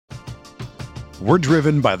We're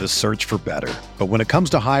driven by the search for better. But when it comes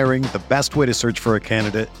to hiring, the best way to search for a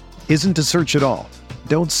candidate isn't to search at all.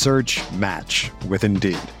 Don't search, match with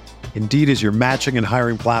Indeed. Indeed is your matching and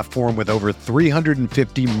hiring platform with over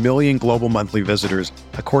 350 million global monthly visitors,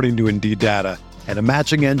 according to Indeed data, and a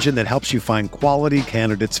matching engine that helps you find quality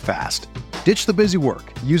candidates fast. Ditch the busy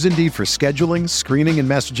work. Use Indeed for scheduling, screening, and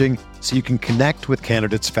messaging so you can connect with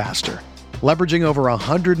candidates faster. Leveraging over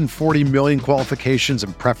 140 million qualifications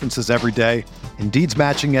and preferences every day, Indeed's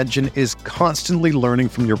matching engine is constantly learning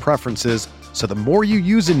from your preferences, so the more you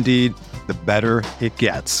use Indeed, the better it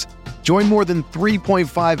gets. Join more than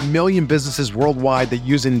 3.5 million businesses worldwide that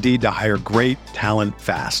use Indeed to hire great talent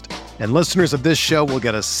fast. And listeners of this show will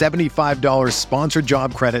get a $75 sponsored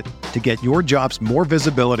job credit to get your jobs more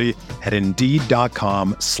visibility at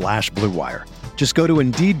Indeed.com/Blue Wire. Just go to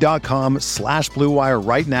Indeed.com/Blue Wire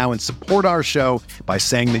right now and support our show by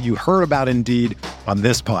saying that you heard about Indeed on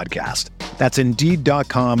this podcast. That's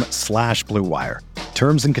Indeed.com/Blue Wire.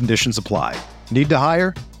 Terms and conditions apply. Need to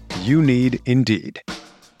hire? You need Indeed.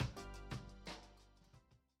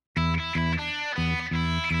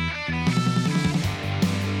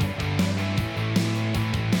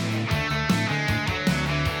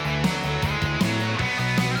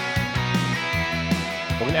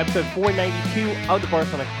 Welcome to episode 492 of the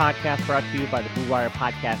Barcelona podcast, brought to you by the Blue Wire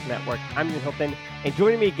Podcast Network. I'm Ian Hilton, and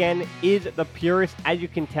joining me again is the Purist, as you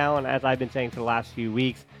can tell, and as I've been saying for the last few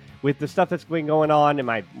weeks, with the stuff that's been going on in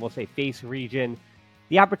my, we'll say, face region.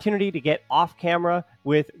 The opportunity to get off camera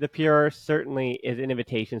with the Purist certainly is an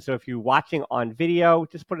invitation. So if you're watching on video,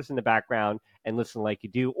 just put us in the background and listen like you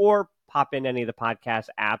do, or pop in any of the podcast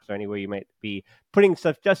apps or anywhere you might be putting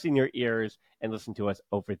stuff just in your ears and listen to us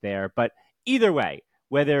over there. But either way,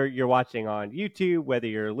 whether you're watching on YouTube, whether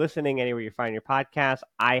you're listening anywhere you find your podcast,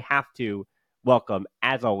 I have to welcome,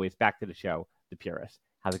 as always, back to the show, the Purist.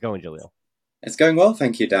 How's it going, Jaleel? It's going well,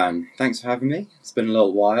 thank you, Dan. Thanks for having me. It's been a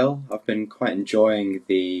little while. I've been quite enjoying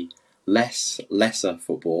the lesser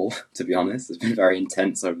football, to be honest. It's been very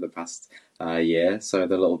intense over the past year, so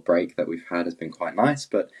the little break that we've had has been quite nice.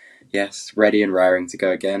 But yes, ready and raring to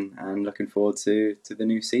go again, and looking forward to the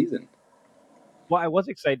new season. Well, I was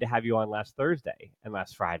excited to have you on last Thursday and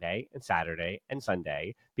last Friday and Saturday and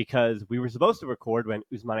Sunday because we were supposed to record when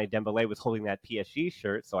Ousmane Dembele was holding that PSG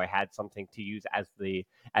shirt, so I had something to use as the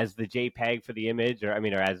JPEG for the image, or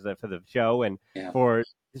for the show, and for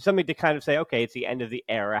something to kind of say, okay, it's the end of the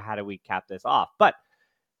era. How do we cap this off? But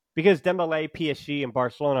because Dembele, PSG, and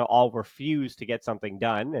Barcelona all refused to get something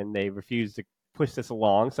done, and they refused to push this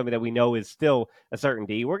along, something that we know is still a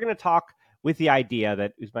certainty, we're going to talk with the idea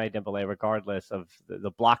that Ousmane Dembele, regardless of the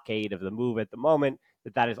blockade of the move at the moment,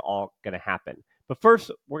 that is all going to happen. But first,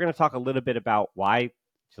 we're going to talk a little bit about why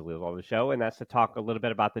Jaleel's on the show, and that's to talk a little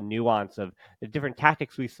bit about the nuance of the different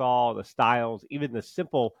tactics we saw, the styles, even the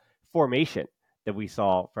simple formation that we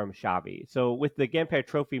saw from Xavi. So with the Gamper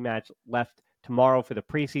Trophy match left tomorrow for the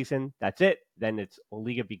preseason, that's it. Then it's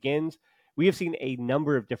Liga begins. We have seen a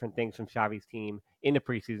number of different things from Xavi's team in the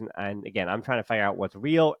preseason. And again, I'm trying to figure out what's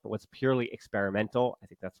real and what's purely experimental. I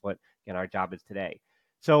think that's what, again, our job is today.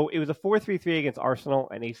 So it was a 4-3-3 against Arsenal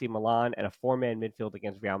and AC Milan, and a four-man midfield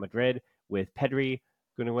against Real Madrid with Pedri,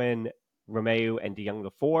 Gundogan, Romeu, and De Jong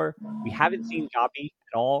the four. We haven't seen Xavi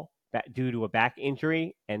at all due to a back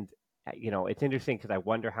injury. And, it's interesting because I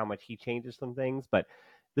wonder how much he changes some things. But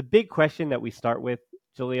the big question that we start with,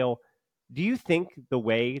 Jaleel, do you think the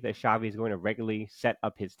way that Xavi is going to regularly set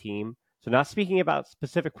up his team, so not speaking about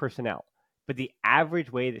specific personnel, but the average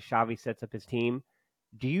way that Xavi sets up his team,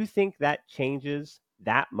 do you think that changes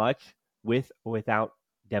that much with or without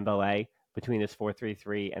Dembele between this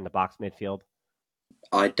 4-3-3 and the box midfield?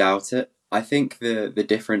 I doubt it. I think the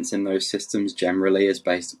difference in those systems generally is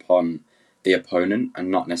based upon the opponent and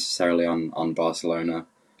not necessarily on Barcelona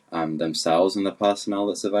themselves and the personnel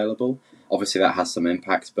that's available. Obviously that has some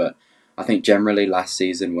impact, but I think generally last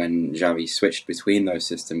season when Xavi switched between those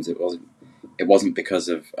systems, it wasn't because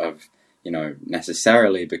of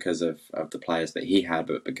necessarily because of the players that he had,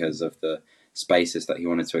 but because of the spaces that he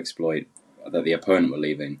wanted to exploit that the opponent were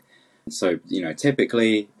leaving. So,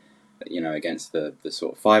 typically, against the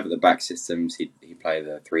sort of five at the back systems, he'd play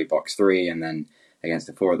the 3-box-3, and then against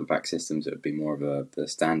the four at the back systems, it would be more of the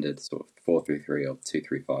standard sort of 4-3-3 or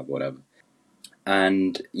 2-3-5, whatever.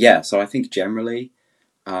 And so I think generally,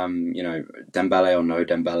 Dembele or no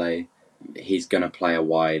Dembele, he's going to play a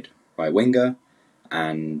wide right winger,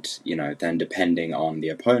 and then depending on the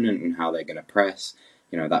opponent and how they're going to press,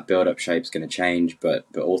 that build-up shape's going to change, but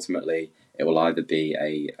ultimately it will either be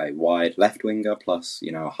a wide left winger plus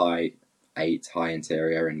a high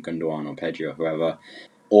interior in Gundogan or Pedri or whoever,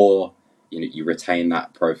 or you retain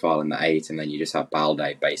that profile in the 8, and then you just have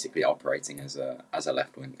Balde basically operating as a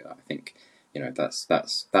left winger. I think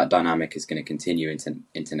that dynamic is going to continue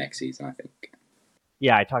into next season, I think.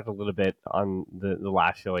 Yeah, I talked a little bit on the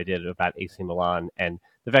last show I did about AC Milan and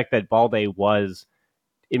the fact that Balde was,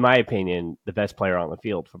 in my opinion, the best player on the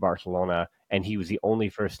field for Barcelona, and he was the only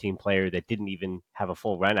first-team player that didn't even have a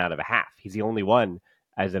full run out of a half. He's the only one,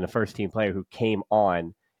 as in a first-team player, who came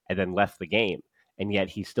on and then left the game, and yet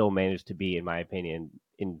he still managed to be, in my opinion,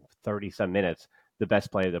 in 30-some minutes, the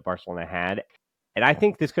best player that Barcelona had. And I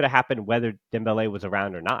think this could have happened whether Dembele was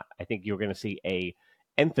around or not. I think you're going to see a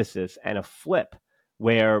emphasis and a flip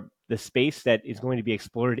where the space that is going to be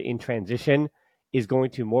explored in transition is going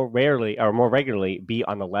to more regularly be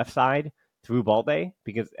on the left side through Balde,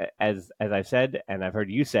 because as I said, and I've heard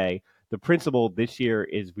you say, the principle this year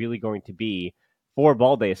is really going to be for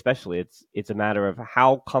Balde, especially. It's a matter of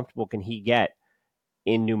how comfortable can he get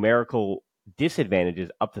in numerical disadvantages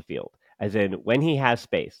up the field, as in when he has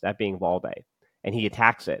space, that being Balde, and he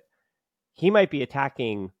attacks it. He might be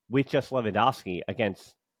attacking with just Lewandowski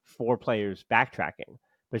against 4 players backtracking,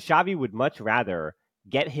 but Xavi would much rather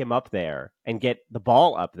get him up there and get the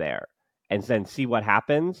ball up there and then see what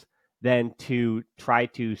happens than to try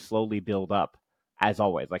to slowly build up, as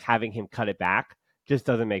always. Like, having him cut it back just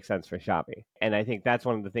doesn't make sense for Xavi. And I think that's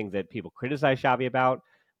one of the things that people criticize Xavi about,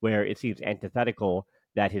 where it seems antithetical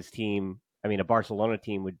that his team, I mean, a Barcelona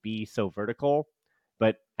team, would be so vertical.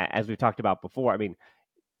 But as we've talked about before, I mean,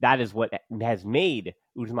 that is what has made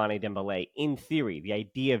Ousmane Dembele, in theory, the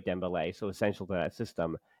idea of Dembele, so essential to that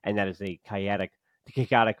system, and that is the chaotic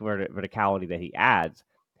verticality that he adds.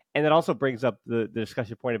 And that also brings up the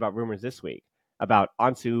discussion point about rumors this week about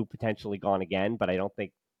Ansu potentially gone again, but I don't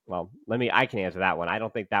think, well, I can answer that one. I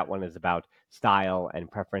don't think that one is about style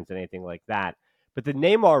and preference and anything like that. But the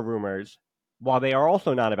Neymar rumors, while they are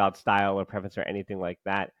also not about style or preference or anything like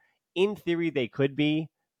that, in theory they could be,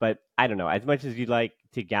 but I don't know. As much as you'd like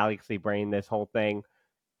to galaxy brain this whole thing,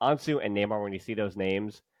 Ansu and Neymar, when you see those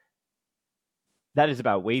names, that is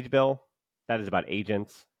about wage bill, that is about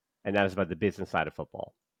agents, and that is about the business side of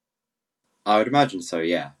football. I would imagine so,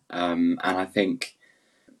 yeah. And I think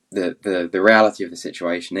the reality of the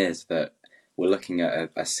situation is that we're looking at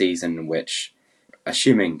a season in which,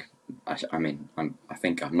 assuming, I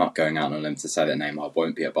think I'm not going out on a limb to say that Neymar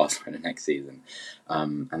won't be at Barcelona next season,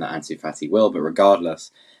 and that Ansu Fati will, but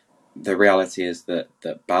regardless, the reality is that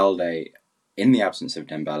Balde, in the absence of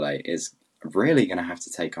Dembele, is really going to have to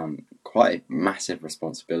take on quite a massive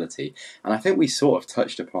responsibility. And I think we sort of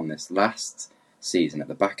touched upon this last season, at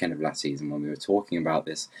the back end of last season, when we were talking about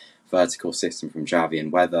this vertical system from Xavi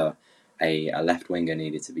and whether a left winger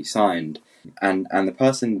needed to be signed. And the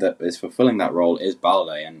person that is fulfilling that role is Balde.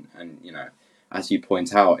 And as you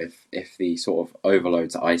point out, if the sort of overload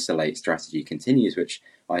to isolate strategy continues, which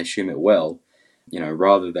I assume it will,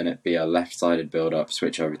 rather than it be a left-sided build-up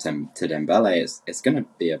switch over to Dembele, it's going to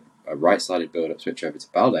be a right-sided build-up switch over to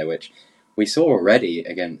Balde, which we saw already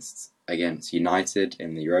against United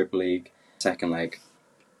in the Europa League second leg,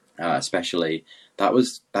 especially. That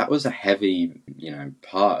was a heavy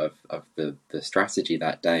part of the strategy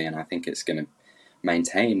that day, and I think it's going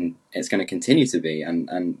to continue to be,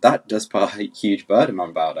 and that does put a huge burden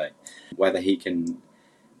on Balde. Whether he can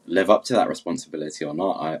live up to that responsibility or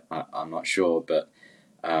not, I'm not sure. But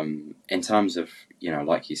in terms of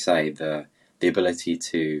like you say, the ability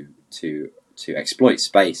to exploit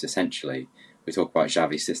space, essentially, we talk about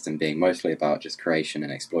Xavi's system being mostly about just creation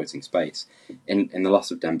and exploiting space. In the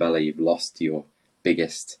loss of Dembele, you've lost your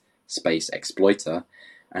biggest space exploiter,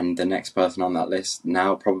 and the next person on that list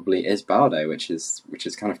now probably is Balde, which is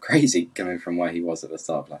kind of crazy coming from where he was at the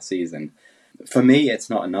start of last season. For me, it's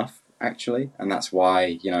not enough, actually, and that's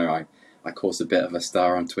why I caused a bit of a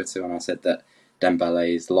stir on Twitter when I said that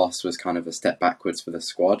Dembele's loss was kind of a step backwards for the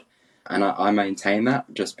squad, and I maintain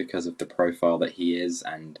that just because of the profile that he is,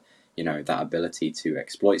 and that ability to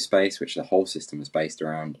exploit space, which the whole system is based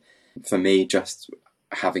around. For me, just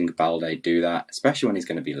having Balde do that, especially when he's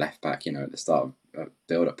going to be left back, at the start of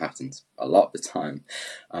build-up patterns a lot of the time,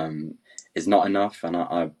 is not enough. And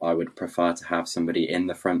I would prefer to have somebody in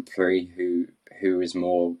the front three who is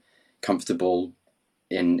more comfortable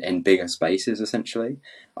in bigger spaces, essentially.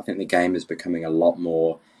 I think the game is becoming a lot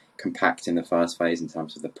more compact in the first phase in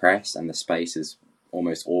terms of the press, and the space is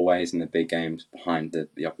almost always in the big games behind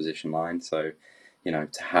the opposition line. So,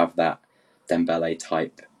 to have that Dembele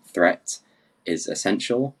type threat is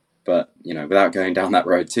essential. But, without going down that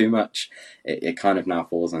road too much, it kind of now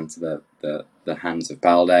falls into the hands of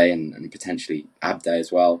Balde and potentially Abde as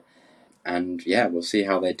well. And yeah, we'll see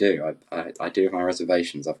how they do. I do have my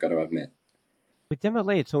reservations, I've got to admit. With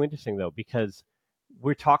Dembele, it's so interesting, though, because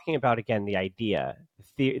we're talking about, again, the idea,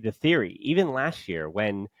 the theory. Even last year,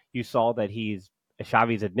 when you saw that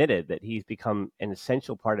Xavi's admitted that he's become an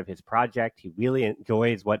essential part of his project. He really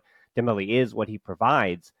enjoys what Dembele is, what he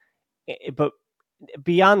provides. But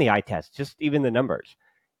beyond the eye test, just even the numbers,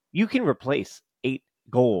 you can replace 8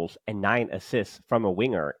 goals and 9 assists from a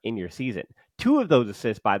winger in your season. 2 of those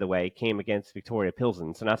assists, by the way, came against Victoria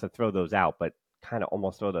Pilsen, so not to throw those out, but kind of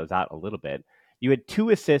almost throw those out a little bit. You had 2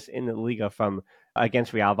 assists in the Liga from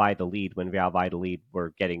against Real Valladolid when Real Valladolid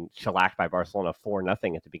were getting shellacked by Barcelona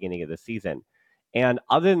 4-0 at the beginning of the season. And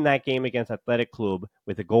other than that game against Athletic Club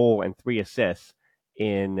with a goal and 3 assists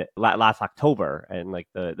in last October and like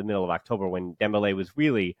the middle of October when Dembele was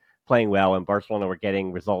really playing well and Barcelona were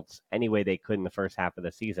getting results any way they could in the first half of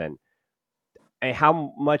the season. And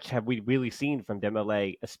how much have we really seen from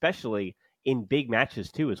Dembele, especially in big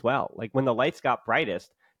matches too as well? Like when the lights got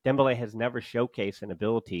brightest, Dembele has never showcased an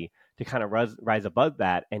ability to kind of rise above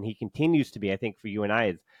that. And he continues to be, I think, for you and I,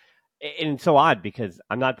 and it's so odd because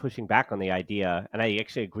I'm not pushing back on the idea, and I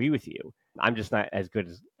actually agree with you. I'm just not as good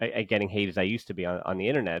at getting hate as I used to be on the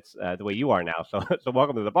internet, the way you are now. So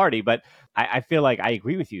welcome to the party. But I feel like I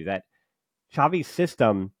agree with you that Xavi's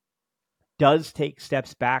system does take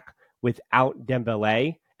steps back without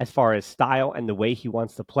Dembele as far as style and the way he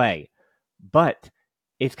wants to play. But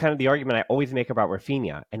it's kind of the argument I always make about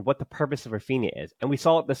Rafinha and what the purpose of Rafinha is. And we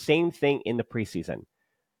saw the same thing in the preseason.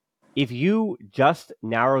 If you just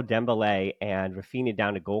narrow Dembele and Rafinha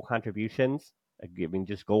down to goal contributions, giving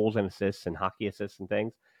just goals and assists and hockey assists and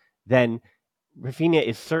things, then Rafinha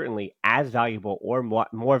is certainly as valuable or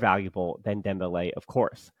more valuable than Dembele, of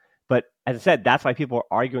course. But as I said, that's why people are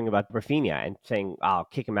arguing about Rafinha and saying, "Oh,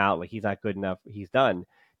 kick him out, like he's not good enough, he's done."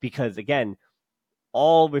 Because again,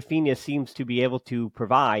 all Rafinha seems to be able to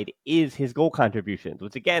provide is his goal contributions,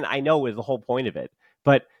 which again, I know is the whole point of it.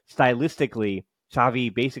 But stylistically,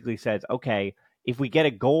 Xavi basically says, okay, if we get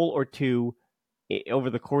a goal or 2 over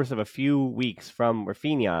the course of a few weeks from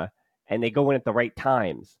Rafinha and they go in at the right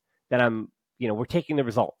times, then we're taking the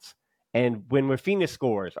results. And when Rafinha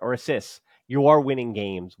scores or assists, you are winning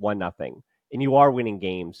games 1-0 and you are winning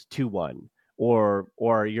games 2-1 or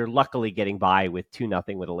you're luckily getting by with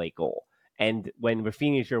 2-0 with a late goal. And when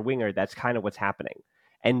Rafinha is your winger, that's kind of what's happening.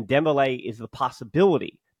 And Dembele is the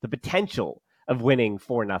possibility, the potential of winning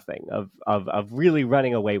 4-0, of really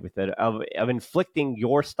running away with it, of inflicting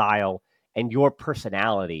your style and your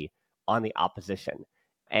personality on the opposition.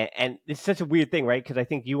 And it's such a weird thing, right? Because I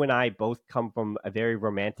think you and I both come from a very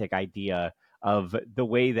romantic idea of the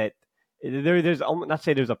way that there's not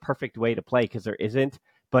say there's a perfect way to play because there isn't,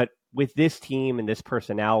 but with this team and this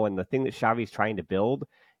personnel and the thing that Xavi's trying to build,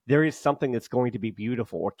 there is something that's going to be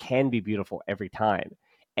beautiful or can be beautiful every time.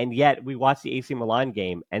 And yet we watch the AC Milan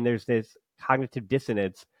game and there's this cognitive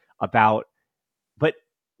dissonance about, but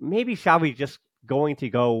maybe Xavi just going to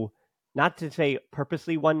go, not to say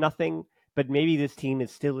purposely 1-0, but maybe this team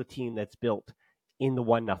is still a team that's built in the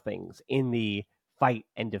 1-0s, in the fight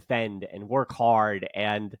and defend and work hard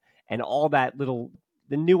and all that the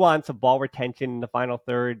nuance of ball retention in the final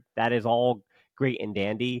third, that is all great and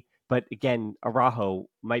dandy. But again, Araujo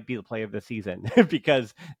might be the player of the season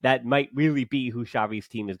because that might really be who Xavi's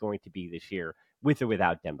team is going to be this year, with or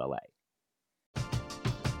without Dembele.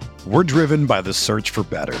 We're driven by the search for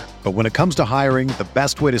better. But when it comes to hiring, the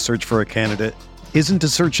best way to search for a candidate isn't to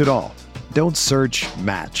search at all. Don't search,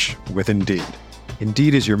 match with Indeed.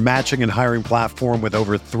 Indeed is your matching and hiring platform with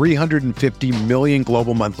over 350 million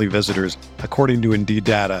global monthly visitors, according to Indeed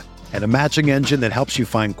data, and a matching engine that helps you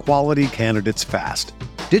find quality candidates fast.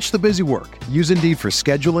 Ditch the busy work. Use Indeed for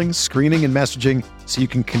scheduling, screening, and messaging so you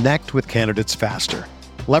can connect with candidates faster.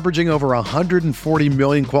 Leveraging over 140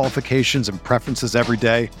 million qualifications and preferences every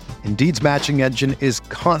day, Indeed's matching engine is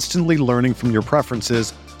constantly learning from your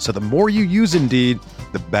preferences, so the more you use Indeed,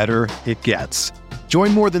 the better it gets.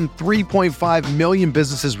 Join more than 3.5 million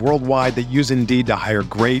businesses worldwide that use Indeed to hire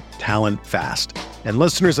great talent fast. And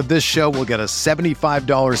listeners of this show will get a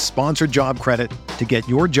 $75 sponsored job credit to get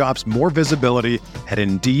your jobs more visibility at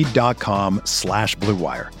Indeed.com/Blue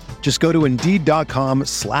Wire. Just go to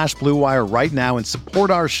Indeed.com/Blue Wire right now and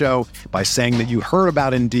support our show by saying that you heard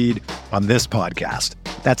about Indeed on this podcast.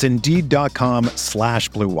 That's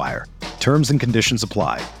Indeed.com/Blue Wire. Terms and conditions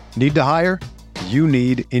apply. Need to hire? You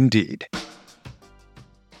need Indeed.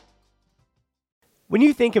 When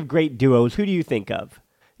you think of great duos, who do you think of?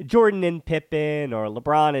 Jordan and Pippen or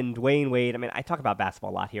LeBron and Dwayne Wade? I mean, I talk about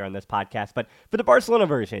basketball a lot here on this podcast, but for the Barcelona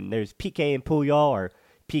version, there's Piqué and Puyol or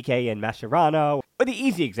Piqué and Mascherano, or the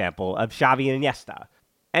easy example of Xavi and Iniesta.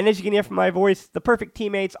 And as you can hear from my voice, the perfect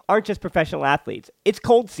teammates aren't just professional athletes. It's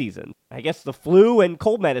cold season. I guess the flu and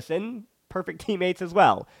cold medicine, perfect teammates as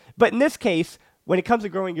well. But in this case, when it comes to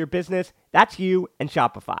growing your business, that's you and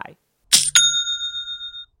Shopify.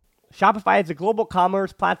 Shopify is a global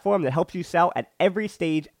commerce platform that helps you sell at every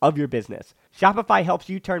stage of your business. Shopify helps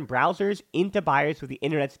you turn browsers into buyers with the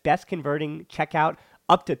internet's best converting checkout,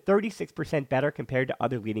 up to 36% better compared to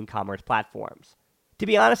other leading commerce platforms. To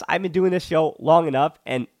be honest, I've been doing this show long enough,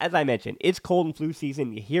 and as I mentioned, it's cold and flu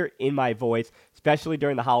season. You hear it in my voice, especially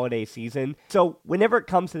during the holiday season. So whenever it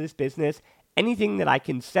comes to this business, anything that I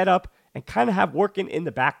can set up and kind of have working in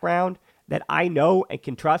the background that I know and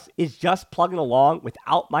can trust is just plugging along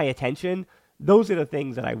without my attention. Those are the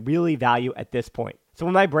things that I really value at this point. So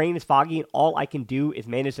when my brain is foggy and all I can do is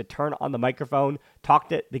manage to turn on the microphone, talk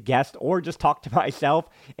to the guest, or just talk to myself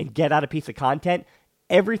and get out a piece of content,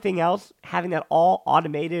 everything else, having that all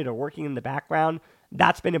automated or working in the background,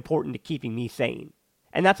 that's been important to keeping me sane.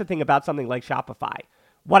 And that's the thing about something like Shopify.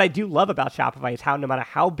 What I do love about Shopify is how no matter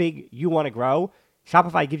how big you want to grow,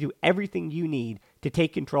 Shopify gives you everything you need to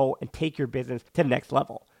take control and take your business to the next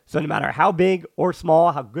level. So no matter how big or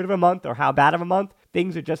small, how good of a month or how bad of a month,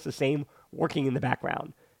 things are just the same working in the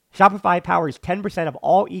background. Shopify powers 10% of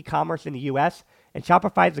all e-commerce in the US, and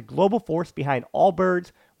Shopify is the global force behind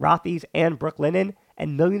Allbirds, Rothy's, and Brooklinen,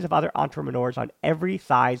 and millions of other entrepreneurs on every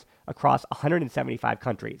size across 175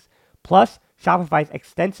 countries. Plus, Shopify's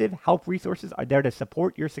extensive help resources are there to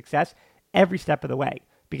support your success every step of the way,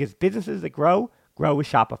 because businesses that grow with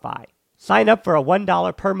Shopify. Sign up for a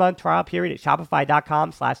 $1 per month trial period at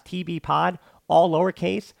shopify.com/tbpod, all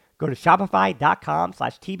lowercase. Go to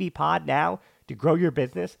shopify.com/tbpod now to grow your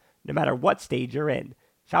business no matter what stage you're in.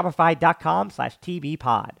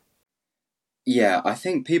 Shopify.com/tbpod. Yeah, I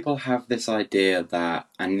think people have this idea that,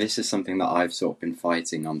 and this is something that I've sort of been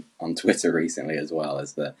fighting on Twitter recently as well,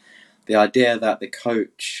 is that the idea that the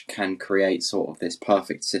coach can create sort of this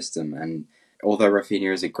perfect system, and although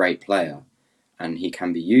Rafinha is a great player, and he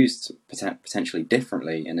can be used potentially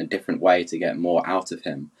differently in a different way to get more out of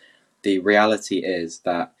him, the reality is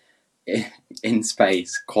that in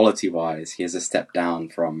space, quality-wise, he is a step down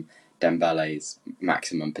from Dembele's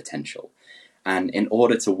maximum potential. And in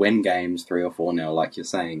order to win games 3 or 4-0, like you're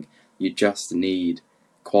saying, you just need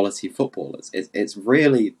quality footballers. It's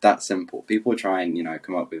really that simple. People try and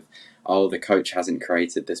come up with, the coach hasn't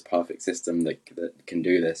created this perfect system that can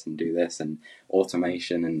do this and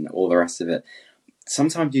automation and all the rest of it.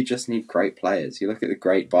 Sometimes you just need great players. You look at the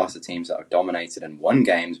great Barca teams that have dominated and won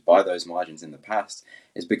games by those margins in the past,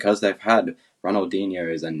 is because they've had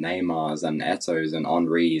Ronaldinho's and Neymar's and Eto's and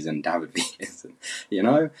Henry's and David Villa's,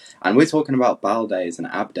 and we're talking about Balde's and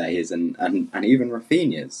Abde's and even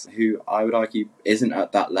Rafinha's, who I would argue isn't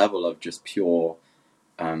at that level of just pure,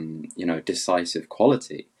 decisive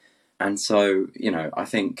quality. And so, I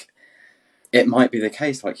think it might be the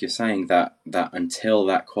case, like you're saying, that until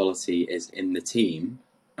that quality is in the team,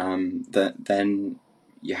 that then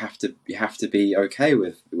you have to be okay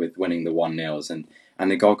with winning the 1-0s and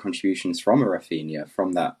the goal contributions from a Rafinha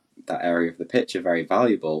from that area of the pitch are very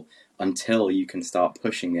valuable until you can start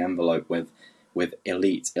pushing the envelope with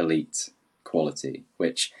elite quality,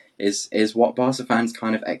 which is what Barca fans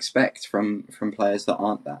kind of expect from players that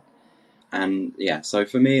aren't that. And yeah, so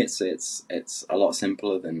for me, it's a lot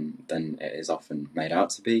simpler than it is often made out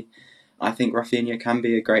to be. I think Rafinha can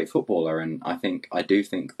be a great footballer, and I do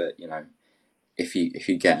think that if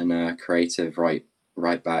you get in a creative right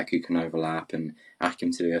back who can overlap and ask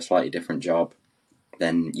him to do a slightly different job,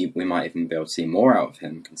 then we might even be able to see more out of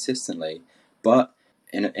him consistently. But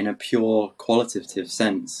in a pure qualitative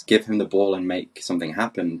sense, give him the ball and make something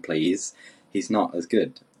happen, please. He's not as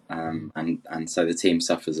good. And so the team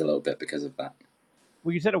suffers a little bit because of that.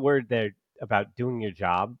 Well, you said a word there about doing your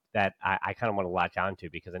job that I kind of want to latch onto,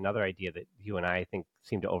 because another idea that you and I think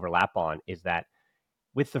seem to overlap on is that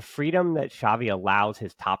with the freedom that Xavi allows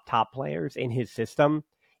his top players in his system,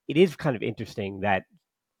 it is kind of interesting that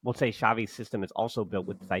we'll say Xavi's system is also built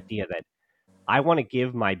with this idea that I want to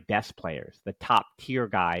give my best players, the top tier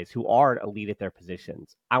guys who are elite at their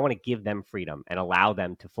positions, I want to give them freedom and allow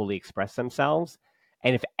them to fully express themselves.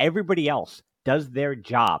 And if everybody else does their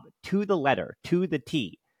job to the letter, to the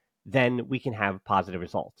T, then we can have positive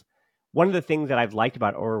results. One of the things that I've liked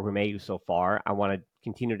about Oro Romeu so far, I want to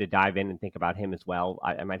continue to dive in and think about him as well.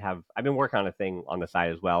 I've been working on a thing on the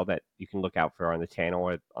side as well that you can look out for on the channel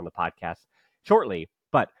or on the podcast shortly.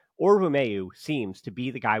 But Oro Romeu seems to be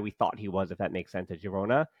the guy we thought he was, if that makes sense, at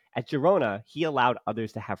Girona. At Girona, he allowed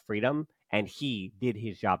others to have freedom, and he did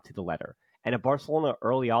his job to the letter. And at Barcelona,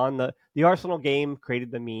 early on, the Arsenal game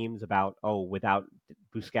created the memes about, without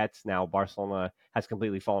Busquets. Now Barcelona has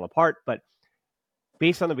completely fallen apart, but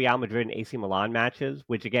based on the Real Madrid and AC Milan matches,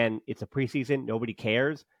 which again, it's a preseason, nobody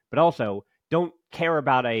cares, but also don't care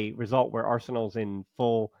about a result where Arsenal's in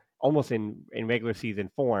full, almost in regular season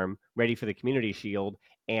form, ready for the Community Shield,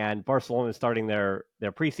 and Barcelona is starting their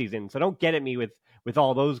preseason. So don't get at me with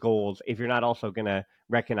all those goals if you're not also going to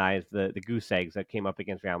recognize the goose eggs that came up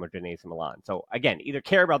against Real Madrid and AC Milan. So again, either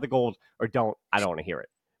care about the goals or don't. I don't want to hear it.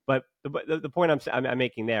 But the point I'm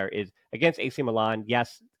making there is against AC Milan,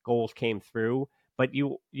 yes, goals came through, but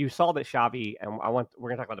you saw that Xavi, and we're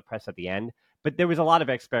going to talk about the press at the end, but there was a lot of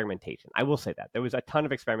experimentation. I will say that. There was a ton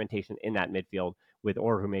of experimentation in that midfield with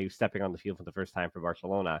Orhume stepping on the field for the first time for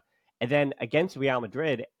Barcelona. And then against Real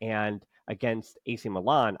Madrid and against AC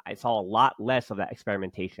Milan, I saw a lot less of that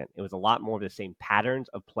experimentation. It was a lot more of the same patterns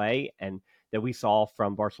of play and that we saw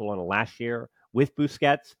from Barcelona last year with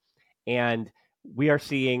Busquets. And we are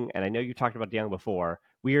seeing, and I know you talked about De Jong before,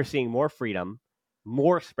 we are seeing more freedom,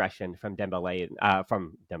 more expression from Dembele,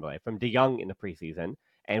 from De Jong in the preseason,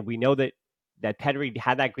 and we know that Pedri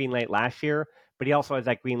had that green light last year, but he also has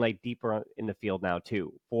that green light deeper in the field now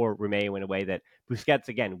too for Romeo in a way that Busquets,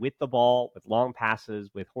 again, with the ball, with long passes,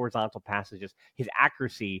 with horizontal passes, just his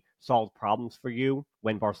accuracy solved problems for you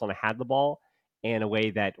when Barcelona had the ball in a way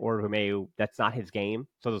that Romeo, that's not his game.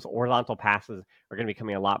 So those horizontal passes are going to be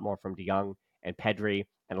coming a lot more from De Jong and Pedri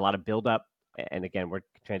and a lot of build-up. And again, we're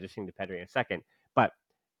transitioning to Pedri in a second. But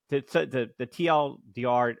the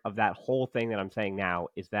TLDR of that whole thing that I'm saying now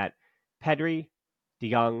is that Pedri,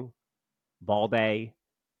 De Jong, Balde,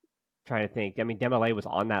 trying to think. I mean, Dembele was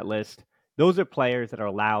on that list. Those are players that are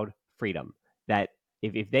allowed freedom. That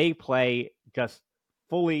if they play just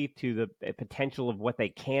fully to the potential of what they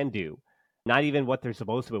can do, not even what they're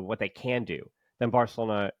supposed to, but what they can do, then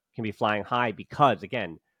Barcelona can be flying high because,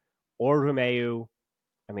 again, Romeu,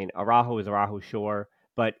 I mean, Araujo is Araujo, sure.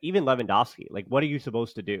 But even Lewandowski, like, what are you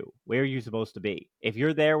supposed to do? Where are you supposed to be? If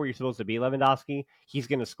you're there where you're supposed to be, Lewandowski, he's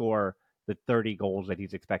going to score the 30 goals that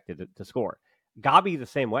he's expected to score. Gabi the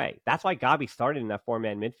same way. That's why Gabi started in that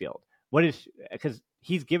four-man midfield. Because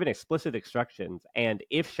he's given explicit instructions, and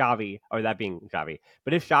if Xavi, or that being Xavi,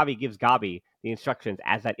 but if Xavi gives Gabi the instructions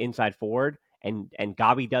as that inside forward, and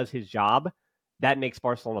Gabi does his job, that makes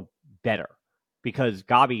Barcelona better because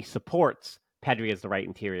Gabi supports Pedri as the right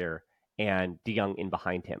interior and De Jong in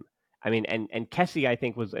behind him. I mean, and Kessie, I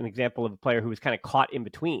think, was an example of a player who was kind of caught in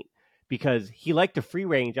between because he liked to free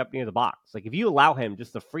range up near the box. Like, if you allow him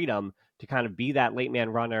just the freedom to kind of be that late man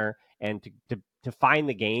runner and to find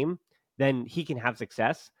the game, then he can have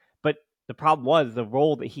success. But the problem was the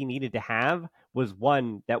role that he needed to have was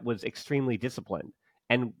one that was extremely disciplined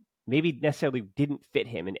and maybe necessarily didn't fit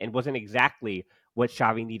him and wasn't exactly what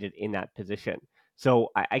Xavi needed in that position. So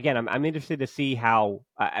again, I'm interested to see how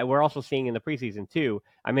we're also seeing in the preseason too.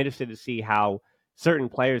 I'm interested to see how certain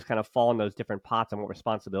players kind of fall in those different pots and what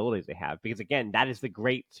responsibilities they have. Because again, that is the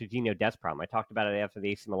great Serginho Dest problem. I talked about it after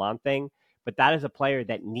the AC Milan thing, but that is a player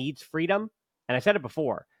that needs freedom. And I said it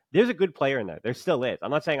before. There's a good player in there. There still is.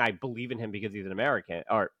 I'm not saying I believe in him because he's an American,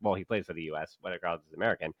 or, well, he plays for the U.S., whatever else is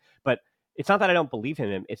American. But it's not that I don't believe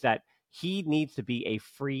in him. It's that he needs to be a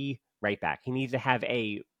free right back. He needs to have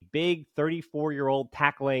a big 34-year-old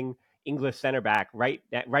tackling English center back, right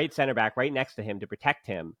center back right next to him to protect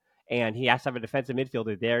him. And he has to have a defensive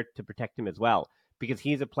midfielder there to protect him as well, because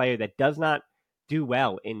he's a player that does not do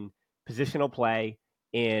well in positional play,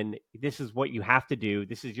 in this is what you have to do,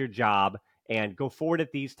 this is your job, and go forward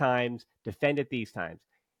at these times, defend at these times.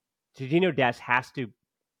 Serginho Dest has to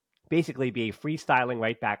basically be a freestyling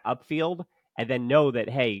right back upfield and then know that,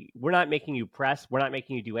 hey, we're not making you press, we're not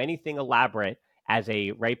making you do anything elaborate as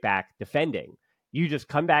a right back defending. You just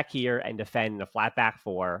come back here and defend in a flat back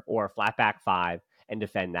 4 or a flat back 5 and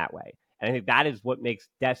defend that way. And I think that is what makes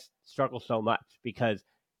Dest struggle so much, because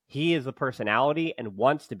he is a personality and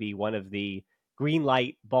wants to be one of the green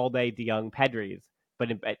light Balde, De Jong, Pedris, but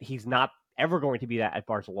he's not ever going to be that at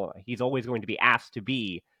Barcelona. He's always going to be asked to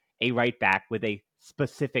be a right back with a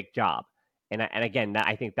specific job. And again,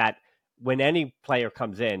 I think that when any player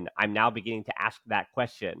comes in, I'm now beginning to ask that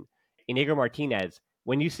question. Inigo Martinez,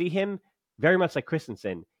 when you see him, very much like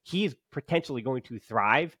Christensen, he is potentially going to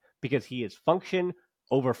thrive because he is function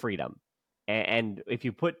over freedom. And if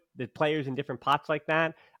you put the players in different pots like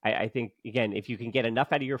that, I think, again, if you can get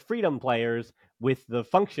enough out of your freedom players with the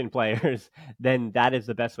function players, then that is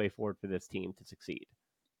the best way forward for this team to succeed.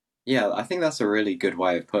 Yeah, I think that's a really good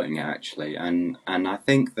way of putting it, actually. And I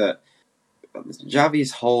think that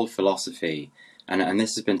Xavi's whole philosophy, and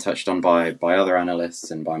this has been touched on by other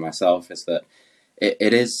analysts and by myself, is that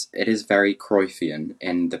it is very Cruyffian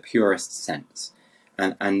in the purest sense.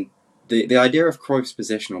 And the idea of Cruyff's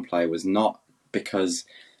positional play was not because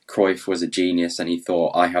Cruyff was a genius and he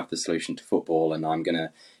thought, I have the solution to football and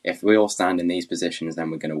if we all stand in these positions,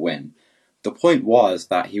 then we're going to win. The point was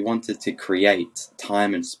that he wanted to create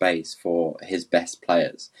time and space for his best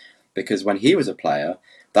players, because when he was a player,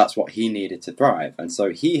 that's what he needed to thrive. And so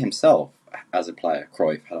he himself, as a player,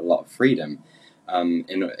 Cruyff, had a lot of freedom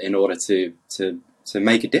in order to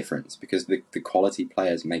make a difference, because the quality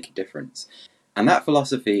players make a difference. And that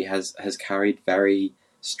philosophy has carried very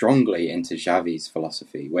strongly into Xavi's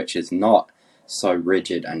philosophy, which is not so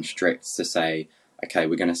rigid and strict to say, okay,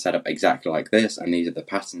 we're going to set up exactly like this, and these are the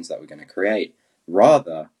patterns that we're going to create.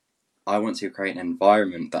 Rather, I want to create an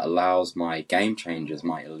environment that allows my game changers,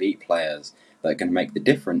 my elite players that are going to make the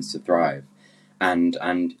difference to thrive. And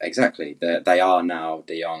exactly, they are now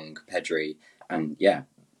De Jong, Pedri, and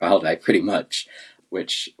Valde pretty much,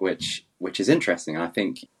 which is interesting. And I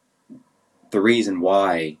think the reason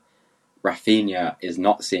why Rafinha is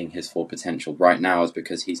not seeing his full potential right now is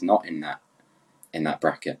because he's not in that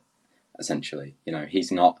bracket. Essentially,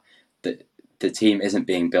 he's not, the team isn't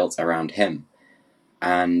being built around him.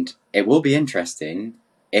 And it will be interesting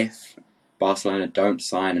if Barcelona don't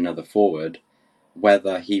sign another forward,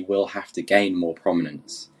 whether he will have to gain more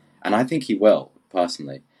prominence. And I think he will,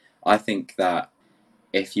 personally. I think that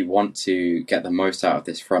if you want to get the most out of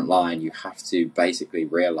this front line, you have to basically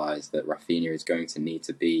realise that Rafinha is going to need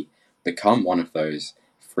to become one of those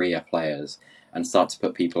freer players and start to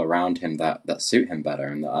put people around him that suit him better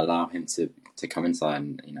and that allow him to come inside.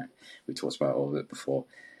 And, we talked about all of it before.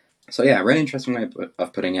 So really interesting way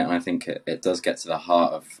of putting it, and I think it does get to the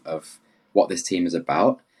heart of what this team is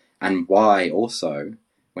about, and why also,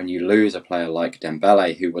 when you lose a player like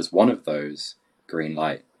Dembele, who was one of those green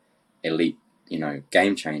light elite,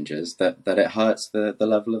 game changers, that it hurts the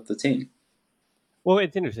level of the team. Well,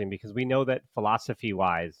 it's interesting because we know that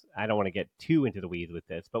philosophy-wise, I don't want to get too into the weeds with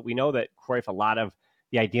this, but we know that Cruyff, a lot of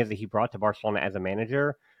the ideas that he brought to Barcelona as a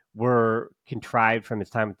manager were contrived from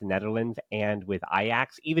his time with the Netherlands and with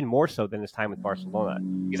Ajax, even more so than his time with Barcelona.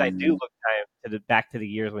 Because I do look back to the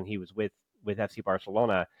years when he was with FC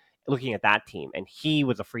Barcelona, looking at that team, and he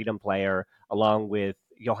was a freedom player along with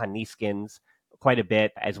Johan Neeskens quite a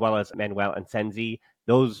bit, as well as Manuel Nsenzi.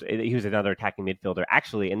 He was another attacking midfielder,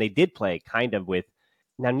 actually, and they did play kind of with.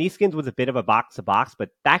 Now, Neeskens was a bit of a box-to-box, but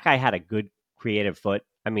that guy had a good creative foot.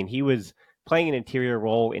 I mean, he was playing an interior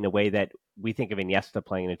role in a way that we think of Iniesta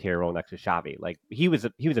playing an interior role next to Xavi. Like, he was a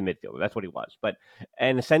midfielder. That's what he was.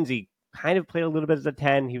 And Nsenzi kind of played a little bit as a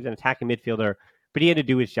 10. He was an attacking midfielder, but he had to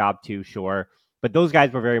do his job too, sure. But those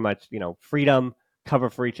guys were very much, freedom, cover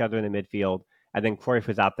for each other in the midfield. And then Cruyff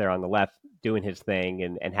was out there on the left doing his thing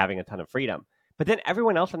and having a ton of freedom. But then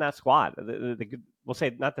everyone else in that squad, we'll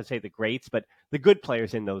say, not to say the greats, but the good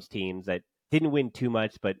players in those teams that didn't win too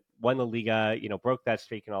much, but won the Liga, broke that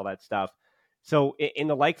streak and all that stuff. So in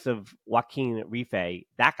the likes of Joaquin Rife,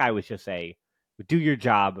 that guy was just a do your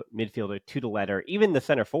job midfielder to the letter. Even the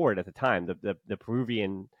center forward at the time, the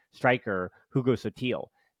Peruvian striker, Hugo Sotil,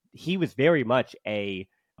 he was very much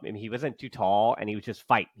he wasn't too tall, and he would just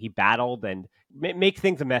fight. He battled and make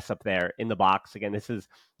things a mess up there in the box. Again, this is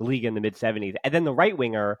the league in the mid-'70s. And then the right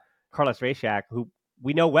winger, Carlos Reixac, who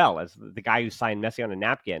we know well as the guy who signed Messi on a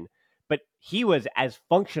napkin, but he was as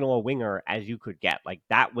functional a winger as you could get. Like,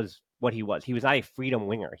 that was what he was. He was not a freedom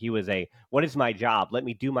winger. He was what is my job? Let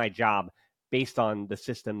me do my job based on the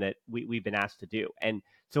system that we've been asked to do. And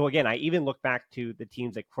so, again, I even look back to the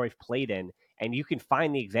teams that Cruyff played in, and you can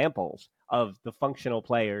find the examples of the functional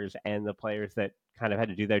players and the players that kind of had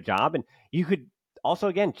to do their job. And you could also,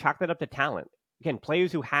 again, chalk that up to talent. Again,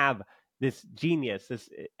 players who have this genius,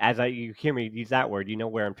 you hear me use that word, you know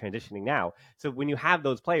where I'm transitioning now. So when you have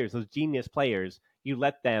those players, those genius players, you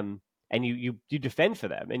let them, and you defend for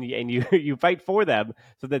them, and you fight for them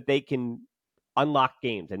so that they can unlock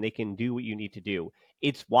games and they can do what you need to do.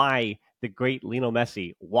 It's why the great Lionel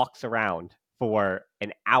Messi walks around for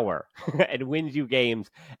an hour and wins you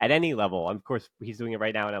games at any level. Of course, he's doing it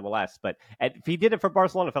right now in MLS, but if he did it for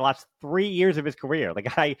Barcelona for the last 3 years of his career, the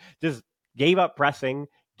guy just gave up pressing,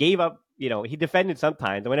 gave up, he defended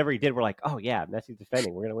sometimes. And whenever he did, we're like, oh yeah, Messi's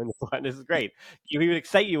defending. We're going to win this one. This is great. He would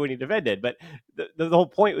excite you when he defended. But the whole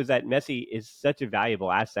point was that Messi is such a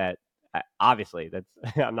valuable asset. Obviously, that's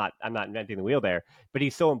I'm not inventing the wheel there, but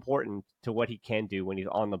he's so important to what he can do when he's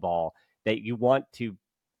on the ball that you want to,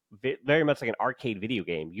 very much like an arcade video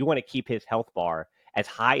game, you want to keep his health bar as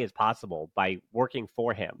high as possible by working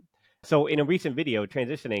for him. So in a recent video,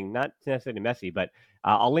 transitioning, not necessarily to Messi, but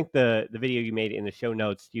I'll link the video you made in the show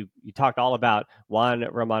notes. You talked all about Juan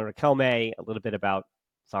Ramon Riquelme, a little bit about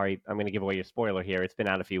sorry, I'm going to give away your spoiler here. It's been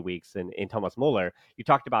out a few weeks in Thomas Muller. You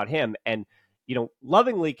talked about him and,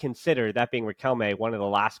 lovingly consider that being Riquelme one of the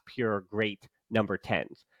last pure great number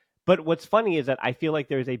 10s. But what's funny is that I feel like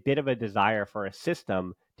there's a bit of a desire for a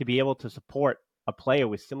system to be able to support a player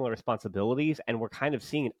with similar responsibilities. And we're kind of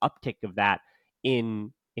seeing an uptick of that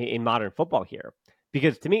in modern football here.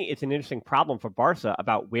 Because to me, it's an interesting problem for Barca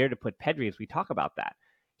about where to put Pedri as we talk about that.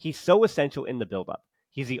 He's so essential in the buildup.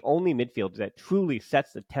 He's the only midfielder that truly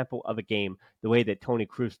sets the tempo of a game the way that Toni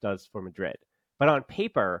Kroos does for Madrid. But on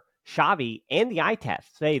paper, Xavi and the eye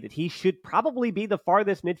test say that he should probably be the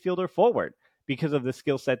farthest midfielder forward because of the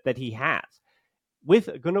skill set that he has. With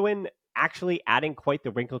Gundogan actually adding quite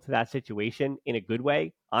the wrinkle to that situation in a good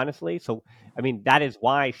way, honestly. So, I mean, that is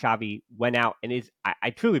why Xavi went out and is,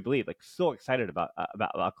 I truly believe, like, so excited about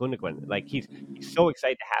Gundogan. Like, he's so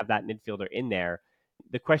excited to have that midfielder in there.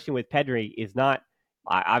 The question with Pedri is not,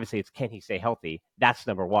 obviously, it's can he stay healthy? That's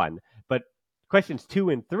number one. But questions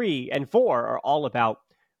 2 and 3 and 4 are all about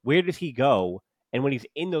where does he go? And when he's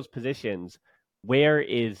in those positions, where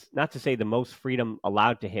is, not to say the most freedom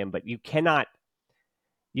allowed to him, but you cannot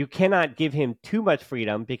give him too much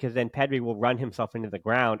freedom because then Pedri will run himself into the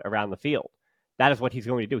ground around the field. That is what he's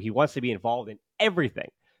going to do. He wants to be involved in everything.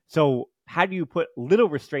 So how do you put little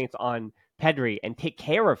restraints on Pedri and take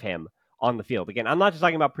care of him on the field? Again, I'm not just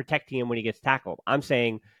talking about protecting him when he gets tackled. I'm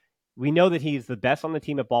saying we know that he's the best on the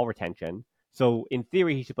team at ball retention. So in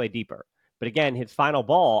theory, he should play deeper. But again, his final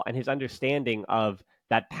ball and his understanding of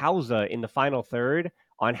that pausa in the final third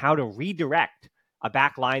on how to redirect a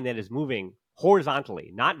back line that is moving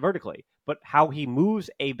horizontally, not vertically, but how he moves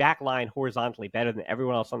a back line horizontally better than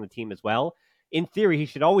everyone else on the team as well. In theory, he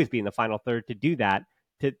should always be in the final third to do that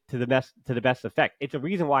to the best effect. It's a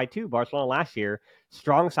reason why, too, Barcelona last year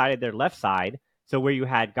strong-sided their left side. So where you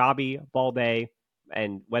had Gavi, Balde,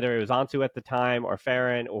 and whether it was Ansu at the time or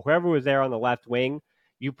Ferran or whoever was there on the left wing,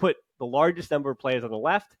 you put the largest number of players on the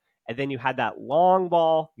left, and then you had that long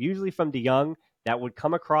ball, usually from De Jong, that would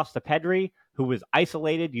come across to Pedri, who was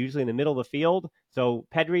isolated, usually in the middle of the field. So,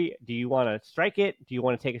 Pedri, do you want to strike it? Do you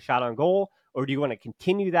want to take a shot on goal? Or do you want to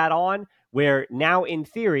continue that on, where now, in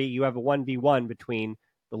theory, you have a 1v1 between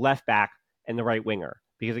the left back and the right winger?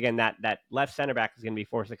 Because, again, that left center back is going to be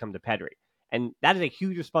forced to come to Pedri. And that is a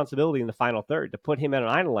huge responsibility in the final third, to put him at an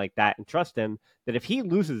island like that and trust him that if he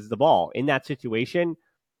loses the ball in that situation,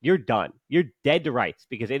 you're done. You're dead to rights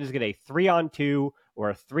because it is going to be a 3-on-2 or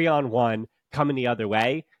a 3-on-1 coming the other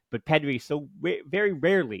way. But Pedri so very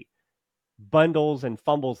rarely bundles and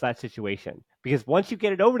fumbles that situation because once you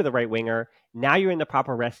get it over to the right winger, now you're in the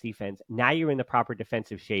proper rest defense. Now you're in the proper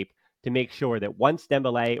defensive shape to make sure that once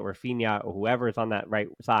Dembele or Rafinha or whoever is on that right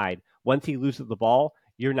side, once he loses the ball,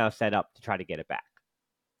 you're now set up to try to get it back.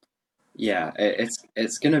 Yeah,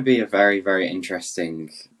 it's going to be a very, very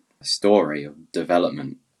interesting story of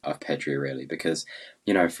development of Pedri, really, because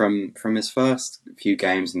from his first few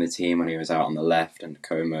games in the team when he was out on the left and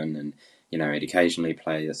Coman, and he'd occasionally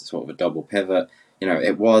play as a sort of a double pivot.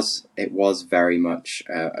 It was very much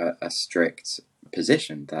a strict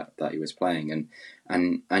position that he was playing,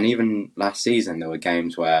 and even last season there were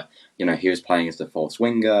games where he was playing as the false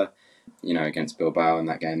winger. Against Bilbao in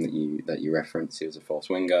that game that you referenced, he was a false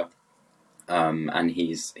winger, and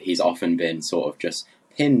he's often been sort of just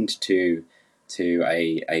pinned to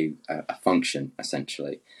a function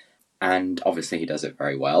essentially, and obviously he does it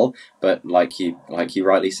very well. But like you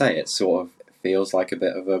rightly say, it sort of feels like a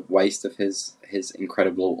bit of a waste of his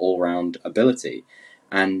incredible all-round ability.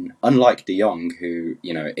 And unlike De Jong, who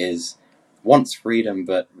wants freedom,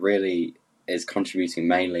 but really is contributing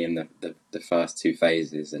mainly in the first two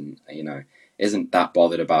phases, and isn't that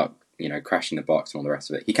bothered about crashing the box and all the rest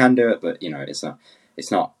of it. He can do it, but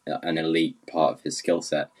it's not an elite part of his skill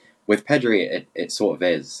set. With Pedri, it sort of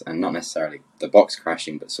is, and not necessarily the box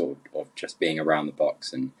crashing, but sort of just being around the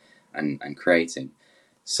box and creating.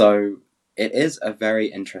 So it is a very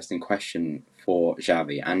interesting question for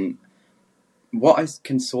Xavi, and what I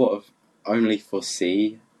can sort of only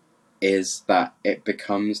foresee is that it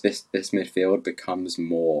becomes this midfield becomes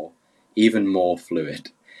even more fluid,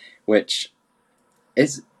 which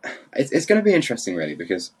is it's going to be interesting, really,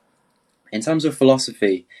 because in terms of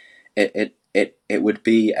philosophy, it would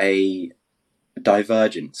be a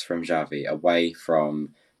divergence from Xavi away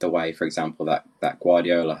from the way, for example, that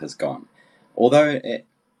Guardiola has gone. Although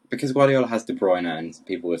because Guardiola has De Bruyne, and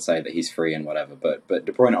people would say that he's free and whatever, but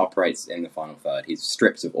De Bruyne operates in the final third. He's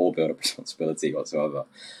stripped of all build-up responsibility whatsoever.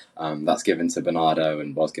 That's given to Bernardo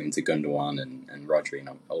and was given to Gundogan and Rodri and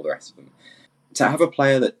all the rest of them. To have a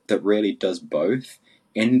player that really does both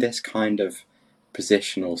in this kind of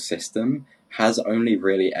positional system has only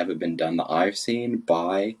really ever been done that I've seen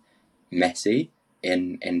by Messi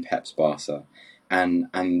in Pep's Barca,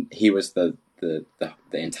 and he was the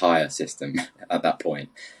entire system at that point,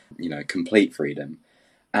 complete freedom,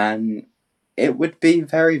 and it would be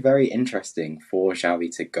very, very interesting for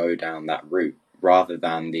Xavi to go down that route rather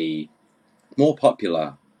than the more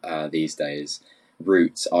popular these days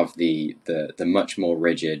route of the much more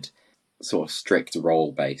rigid, sort of strict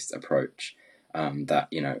role based approach that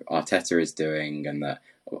Arteta is doing, and that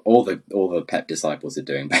all the Pep disciples are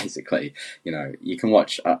doing. Basically, you can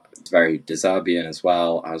watch. It's very De Zerbian as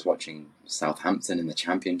well. I was watching Southampton in the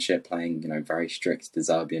Championship playing very strict De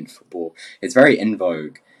Zerbian football. It's very in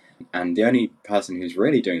vogue, and the only person who's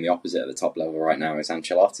really doing the opposite at the top level right now is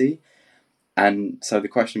Ancelotti. And so the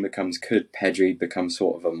question becomes, could Pedri become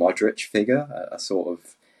sort of a Modric figure, a sort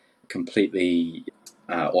of completely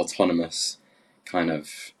autonomous kind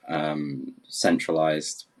of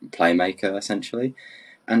centralized playmaker, essentially?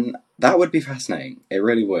 And that would be fascinating. It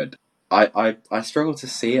really would. I struggle to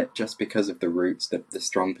see it just because of the roots, the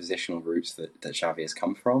strong positional roots that Xavi has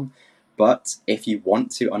come from. But if you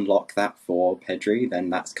want to unlock that for Pedri, then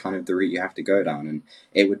that's kind of the route you have to go down, and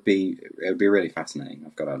it would be really fascinating,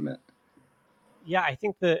 I've got to admit. Yeah, I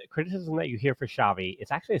think the criticism that you hear for Xavi is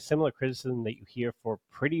actually a similar criticism that you hear for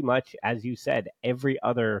pretty much, as you said, every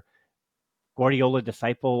other Guardiola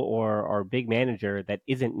disciple or big manager that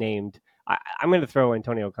isn't named. I'm going to throw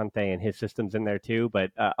Antonio Conte and his systems in there too,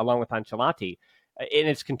 but along with Ancelotti, in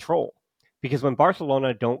its control. Because when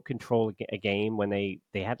Barcelona don't control a game, when they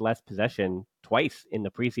had less possession twice in the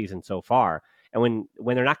preseason so far, and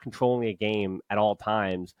when they're not controlling a game at all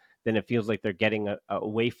times, then it feels like they're getting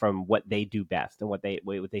away from what they do best and what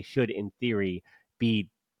they should, in theory, be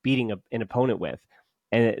beating an opponent with.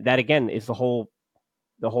 And that again is the whole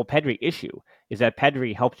Pedri issue, is that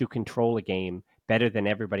Pedri helps you control a game better than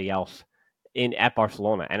everybody else at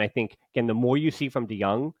Barcelona. And I think, again, the more you see from De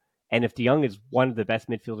Jong, and if De Jong is one of the best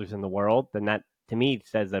midfielders in the world, then that to me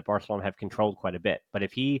says that Barcelona have controlled quite a bit. But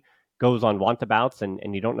if he goes on wantabouts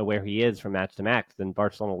and you don't know where he is from match to match, then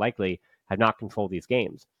Barcelona likely have not controlled these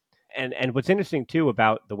games. And what's interesting too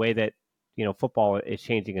about the way that football is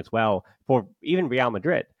changing as well for even Real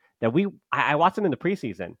Madrid, that I watched them in the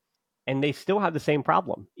preseason, and they still have the same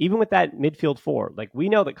problem. Even with that midfield four, like we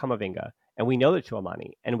know that Camavinga, and we know that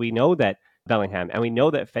Chouamani, and we know that Bellingham, and we know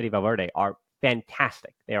that Fede Valverde are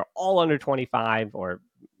fantastic. They are all under 25, or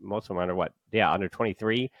most of them under what? Yeah, under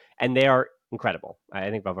 23, and they are incredible. I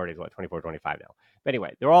think Valverde is 24, 25 now. But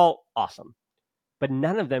anyway, they're all awesome. But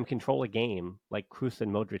none of them control a game like Kroos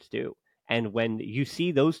and Modric do. And when you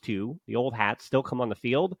see those two, the old hats, still come on the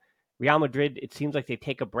field, Real Madrid, it seems like they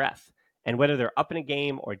take a breath. And whether they're up in a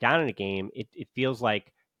game or down in a game, it feels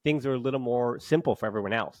like things are a little more simple for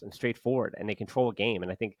everyone else and straightforward, and they control a game.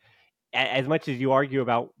 And I think as much as you argue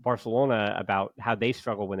about Barcelona, about how they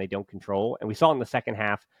struggle when they don't control, and we saw in the second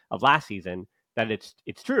half of last season that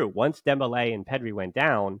it's true. Once Dembele and Pedri went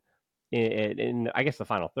down in I guess the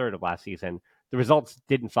final third of last season, the results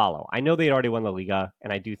didn't follow. I know they'd already won the Liga,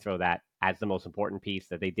 and I do throw that as the most important piece,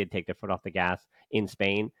 that they did take their foot off the gas in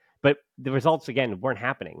Spain. But the results, again, weren't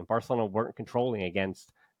happening. Barcelona weren't controlling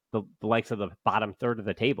against the likes of the bottom third of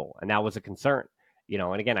the table, and that was a concern.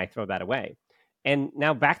 And again, I throw that away. And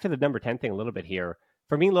now back to the number 10 thing a little bit here.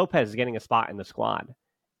 Fermin Lopez is getting a spot in the squad.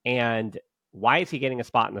 And why is he getting a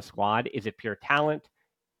spot in the squad? Is it pure talent?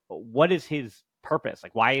 What is his purpose?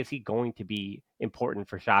 Like, why is he going to be important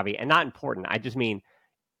for Xavi? And not important, I just mean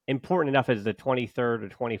important enough as the 23rd or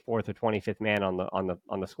 24th or 25th man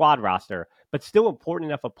on the squad roster, but still important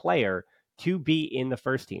enough a player to be in the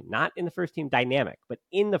first team, not in the first team dynamic, but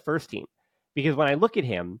in the first team. Because when I look at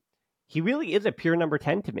him, he really is a pure number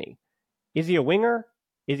 10 to me. Is he a winger?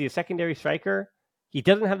 Is he a secondary striker? He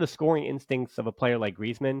doesn't have the scoring instincts of a player like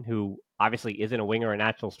Griezmann, who obviously isn't a winger or a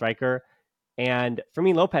natural striker. And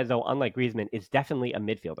Fermin Lopez, though, unlike Griezmann, is definitely a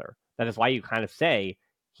midfielder. That is why you kind of say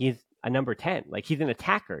he's a number 10. Like, he's an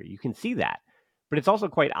attacker. You can see that. But it's also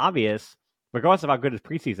quite obvious, regardless of how good his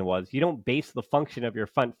preseason was, you don't base the function of your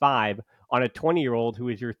front five on a 20-year-old who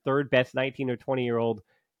is your third best 19 or 20-year-old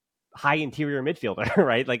high interior midfielder,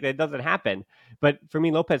 right? Like, that doesn't happen. But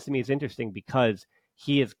Fermin Lopez to me is interesting because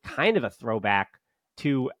he is kind of a throwback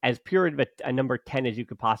to as pure of a number 10 as you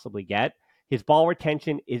could possibly get. His ball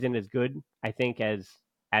retention isn't as good, I think, as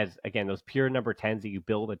again, those pure number 10s that you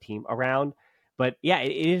build a team around. But yeah,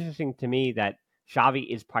 it is interesting to me that Xavi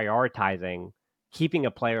is prioritizing keeping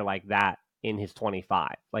a player like that in his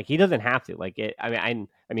 25. Like, he doesn't have to. Like, I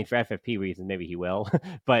mean, for FFP reasons, maybe he will.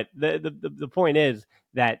 But the point is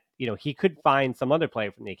that he could find some other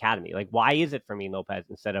player from the academy. Like, why is it Fermin Lopez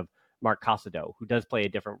instead of Mark Casado, who does play a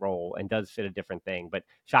different role and does fit a different thing. But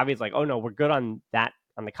Xavi's like, oh no, we're good on that,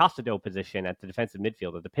 on the Casado position at the defensive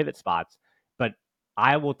midfield, at the pivot spots, but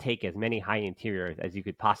I will take as many high interiors as you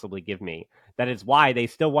could possibly give me. That is why they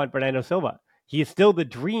still want Bernardo Silva. He is still the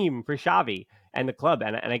dream for Xavi and the club.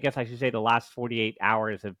 And I guess I should say the last 48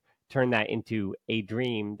 hours have turned that into a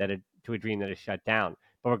dream to a dream that is shut down.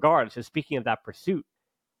 But regardless, so speaking of that pursuit,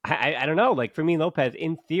 I don't know. Like Fermin Lopez,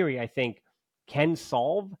 in theory, I think can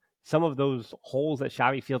solve some of those holes that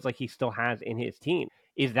Xavi feels like he still has in his team.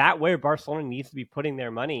 Is that where Barcelona needs to be putting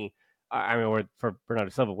their money? I mean, or for Bernardo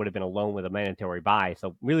Silva would have been a loan with a mandatory buy.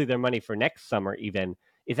 So really their money for next summer even,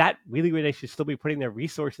 is that really where they should still be putting their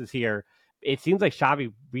resources here? It seems like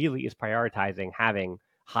Xavi really is prioritizing having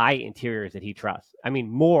high interiors that he trusts. I mean,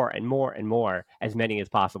 more and more and more, as many as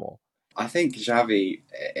possible. I think Xavi,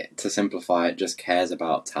 to simplify it, just cares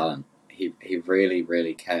about talent. He really,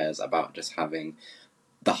 really cares about just having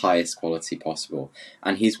the highest quality possible.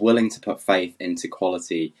 And he's willing to put faith into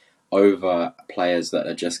quality over players that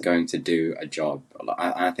are just going to do a job.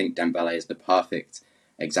 I think Dembele is the perfect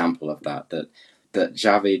example of that. That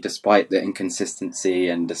Xavi, despite the inconsistency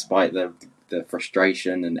and despite the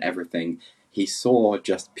frustration and everything, he saw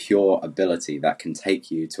just pure ability that can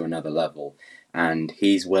take you to another level. And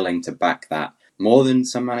he's willing to back that more than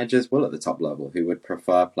some managers will at the top level, who would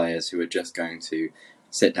prefer players who are just going to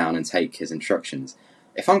sit down and take his instructions.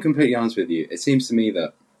 If I'm completely honest with you, it seems to me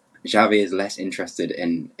that Xavi is less interested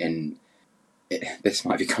in this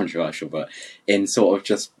might be controversial, but in sort of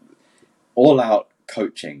just all-out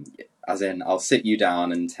coaching, as in I'll sit you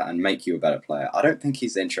down and make you a better player. I don't think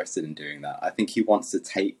he's interested in doing that. I think he wants to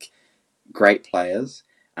take great players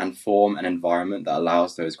and form an environment that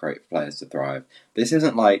allows those great players to thrive. This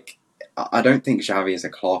isn't like, I don't think Xavi is a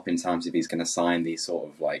Klopp in terms of he's going to sign these sort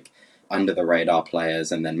of like under the radar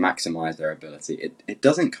players and then maximize their ability. It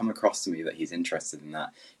doesn't come across to me that he's interested in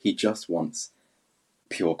that. He just wants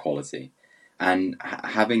pure quality. And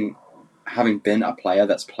having been a player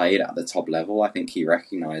that's played at the top level, I think he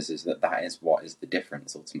recognizes that is what is the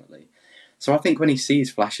difference ultimately. So I think when he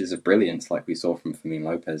sees flashes of brilliance like we saw from Fermin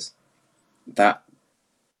Lopez, that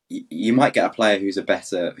you might get a player who's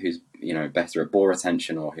better at ball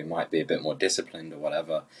retention, or who might be a bit more disciplined or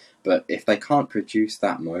whatever. But if they can't produce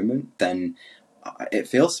that moment, then it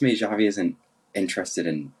feels to me Xavi isn't interested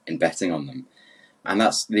in betting on them. And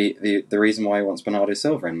that's the reason why he wants Bernardo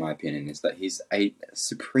Silva, in my opinion, is that he's a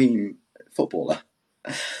supreme footballer.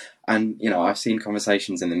 And, I've seen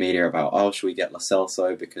conversations in the media about, should we get Lo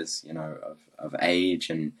Celso because, of age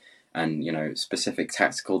and specific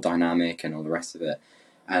tactical dynamic and all the rest of it.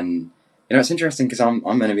 And, it's interesting because I'm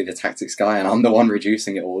going to be the tactics guy and I'm the one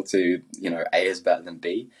reducing it all to, A is better than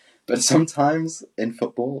B. But sometimes in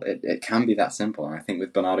football, it can be that simple. And I think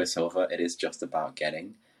with Bernardo Silva, it is just about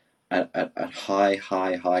getting a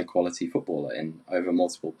high quality footballer in over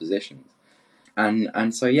multiple positions.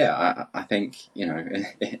 And so, yeah, I think,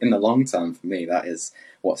 in the long term for me, that is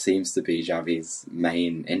what seems to be Xavi's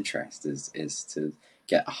main interest is to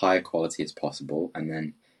get a higher quality as possible and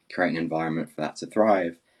then create an environment for that to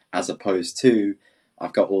thrive, as opposed to,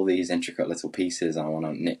 I've got all these intricate little pieces and I want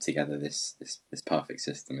to knit together this perfect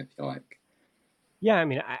system, if you like. Yeah, I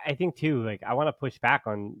mean, I think too, like, I want to push back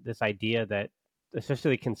on this idea that,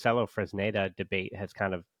 especially the Cancelo-Fresneda debate has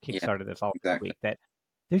kind of kickstarted this all exactly. week, that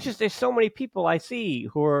there's so many people I see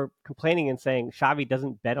who are complaining and saying Xavi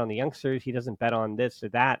doesn't bet on the youngsters, he doesn't bet on this or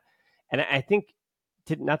that. And I think,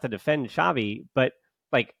 not to defend Xavi, but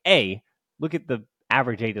like, look at the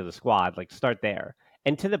average age of the squad, like start there.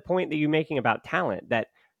 And to the point that you're making about talent, that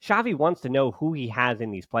Xavi wants to know who he has in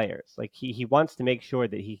these players. Like he wants to make sure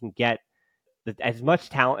that he can get as much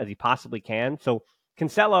talent as he possibly can. So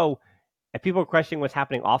Cancelo, people are questioning what's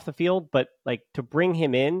happening off the field, but like to bring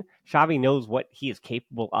him in, Xavi knows what he is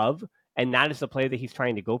capable of, and that is the player that he's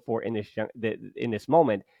trying to go for in this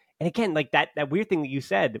moment. And again, like that weird thing that you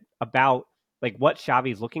said about like what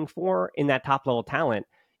Xavi's looking for in that top level talent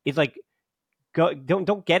is like,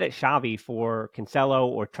 don't get at Xavi for Cancelo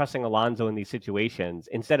or trusting Alonso in these situations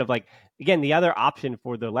instead of like, again, the other option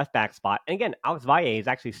for the left back spot. And again, Alex Valle is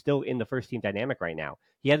actually still in the first team dynamic right now.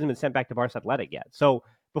 He hasn't been sent back to Barca Athletic yet. So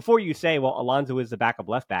before you say, well, Alonso is the backup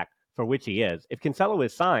left back, for which he is, if Cancelo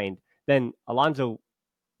is signed, then Alonso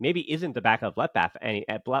maybe isn't the backup left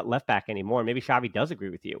back anymore. Maybe Xavi does agree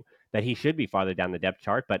with you that he should be farther down the depth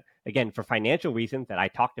chart. But again, for financial reasons that I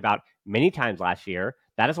talked about many times last year,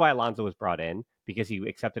 that is why Alonso was brought in, because he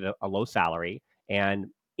accepted a low salary. And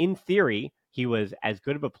in theory, he was as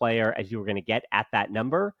good of a player as you were going to get at that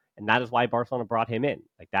number. And that is why Barcelona brought him in.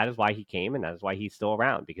 Like, that is why he came, and that is why he's still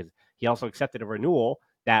around, because he also accepted a renewal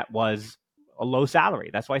that was a low salary.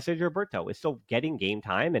 That's why Sergio Roberto is still getting game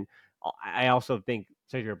time. And I also think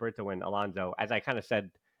Sergio Roberto and Alonso, as I kind of said,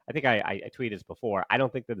 I think I tweeted this before. I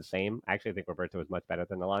don't think they're the same. I actually think Roberto is much better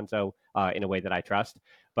than Alonso in a way that I trust.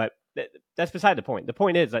 But that's beside the point. The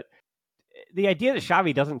point is that the idea that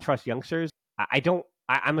Xavi doesn't trust youngsters, I don't.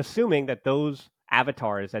 I'm assuming that those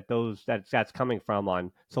avatars, that's coming from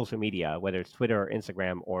on social media, whether it's Twitter or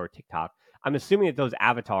Instagram or TikTok, I'm assuming that those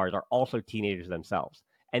avatars are also teenagers themselves,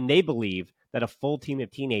 and they believe that a full team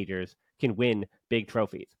of teenagers can win big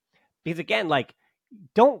trophies. Because again, like,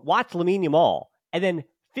 don't watch Lamine Yamal and then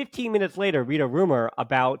 15 minutes later read a rumor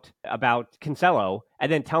about Cancelo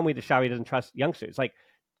and then tell me that Xavi doesn't trust youngsters. Like,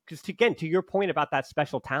 because again, to your point about that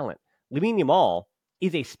special talent, Lamine Yamal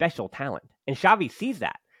is a special talent, and Xavi sees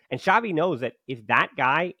that, and Xavi knows that if that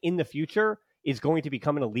guy in the future is going to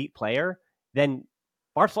become an elite player, then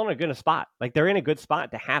Barcelona are going to spot. Like, they're in a good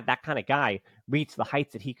spot to have that kind of guy reach the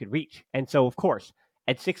heights that he could reach. And so, of course,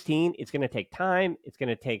 at 16, it's going to take time. It's going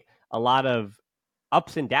to take a lot of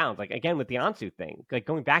ups and downs. Like, again, with the Ansu thing, like,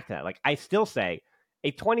 going back to that, like, I still say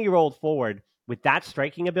a 20-year-old forward with that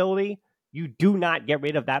striking ability, you do not get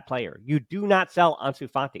rid of that player. You do not sell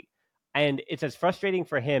Ansu Fati. And it's as frustrating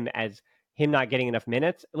for him as him not getting enough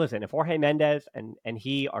minutes. Listen, if Jorge Mendes and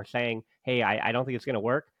he are saying, hey, I don't think it's going to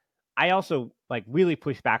work, I also like really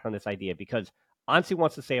push back on this idea because Ansu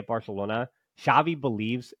wants to stay at Barcelona. Xavi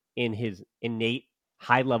believes in his innate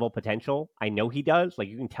high-level potential. I know he does. Like,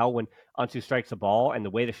 you can tell when Ansu strikes a ball and the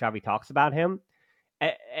way that Xavi talks about him.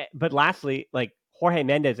 But lastly, like, Jorge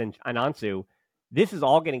Mendes and Ansu, this is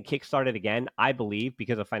all getting kickstarted again, I believe,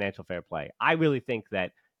 because of financial fair play. I really think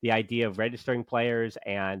that the idea of registering players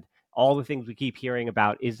and all the things we keep hearing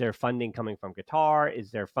about, is there funding coming from Qatar? Is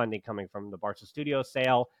there funding coming from the Barca Studio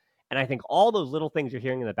sale? And I think all those little things you're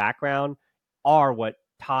hearing in the background are what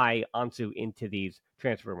tie Ansu into these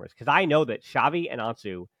transfer rumors. Because I know that Xavi and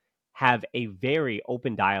Ansu have a very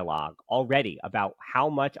open dialogue already about how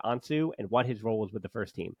much Ansu and what his role is with the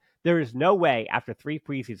first team. There is no way after 3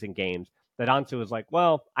 preseason games that Ansu is like,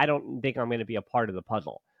 well, I don't think I'm going to be a part of the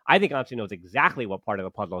puzzle. I think Ansu knows exactly what part of the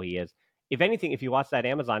puzzle he is. If anything, if you watch that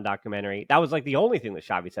Amazon documentary, that was like the only thing that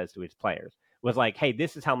Xavi says to his players was like, hey,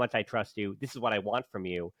 this is how much I trust you. This is what I want from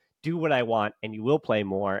you. Do what I want and you will play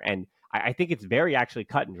more. And I think it's very actually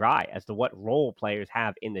cut and dry as to what role players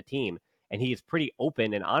have in the team. And he is pretty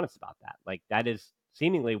open and honest about that. Like, that is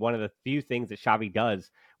seemingly one of the few things that Xavi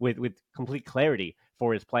does with complete clarity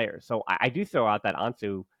for his players. So I do throw out that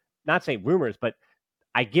Ansu, not saying rumors, but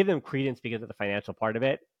I give them credence because of the financial part of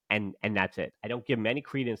it. And that's it. I don't give him any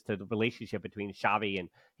credence to the relationship between Xavi and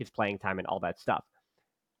his playing time and all that stuff.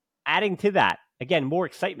 Adding to that, again, more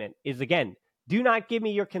excitement is, again, do not give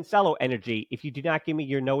me your Cancelo energy if you do not give me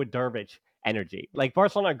your Noah Dervish energy. Like,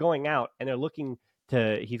 Barcelona are going out and they're looking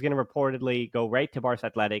he's going to reportedly go right to Barca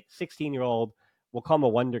Athletic, 16-year-old, we'll call him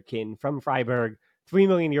a wonderkin from Freiburg, €3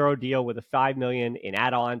 million deal with a $5 million in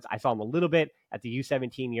add-ons. I saw him a little bit at the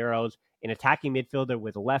U17 Euros, an attacking midfielder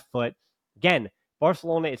with a left foot. Again,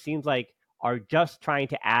 Barcelona, it seems like, are just trying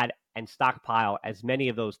to add and stockpile as many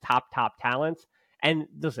of those top talents. And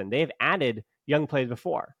listen, they've added young players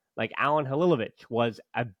before. Like, Alan Halilovic was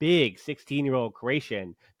a big 16-year-old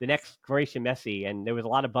Croatian, the next Croatian Messi, and there was a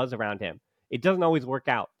lot of buzz around him. It doesn't always work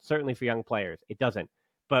out, certainly for young players. It doesn't.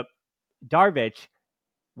 But Darvic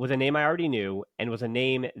was a name I already knew and was a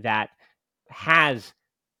name that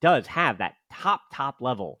does have that top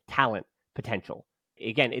level talent potential.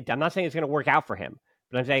 Again, I'm not saying it's going to work out for him,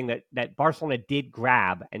 but I'm saying that Barcelona did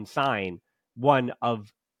grab and sign one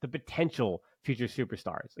of the potential future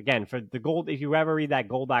superstars. Again, for the gold, if you ever read that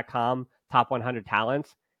gold.com top 100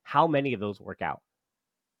 talents, how many of those work out?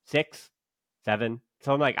 6, 7.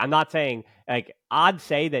 So I'm not saying, like, odds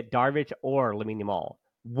say that Darvic or Lamine Yamal,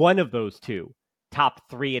 one of those two top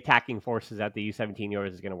 3 attacking forces at the U17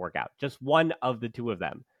 Euros is going to work out. Just one of the two of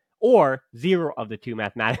them, or 0 of the two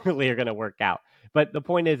mathematically are going to work out. But the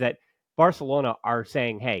point is that Barcelona are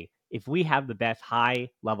saying, hey, if we have the best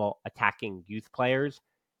high-level attacking youth players,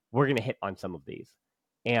 we're going to hit on some of these.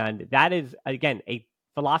 And that is, again, a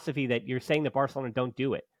philosophy that you're saying that Barcelona don't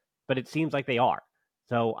do it, but it seems like they are.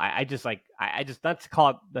 So I just not to call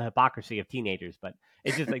it the hypocrisy of teenagers, but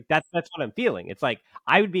it's just like that's what I'm feeling. It's like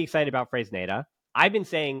I would be excited about Fresneda. I've been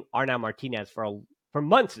saying Arnau Martinez for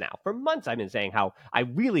months now. For months, I've been saying how I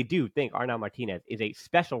really do think Arnau Martinez is a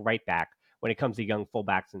special right back when it comes to young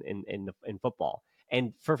fullbacks in football.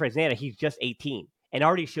 And for Fresneda, he's just 18 and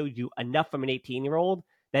already showed you enough from an 18-year-old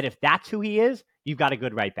that if that's who he is, you've got a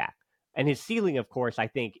good right back. And his ceiling, of course, I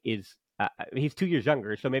think is he's 2 years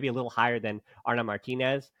younger, so maybe a little higher than Arnau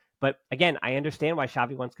Martinez. But again, I understand why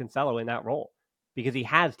Xavi wants Cancelo in that role. because he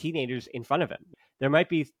has teenagers in front of him. There might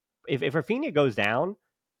be, if Rafinha goes down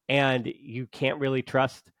and you can't really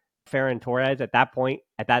trust Ferran Torres at that point,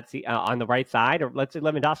 on the right side, or let's say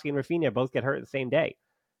Lewandowski and Rafinha both get hurt the same day.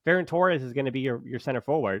 Ferran Torres is going to be your center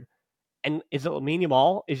forward. And is it Lamine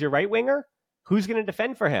Yamal is your right winger? Who's going to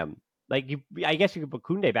defend for him? I guess you could put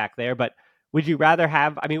Koundé back there, but would you rather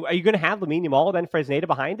have? I mean, are you going to have Lamine Yamal then Fresneda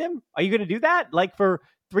behind him? Are you going to do that for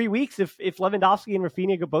 3 weeks if Lewandowski and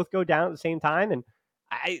Rafinha both go down at the same time? And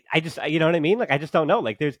I just, you know what I mean? I just don't know.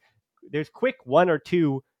 There's quick 1 or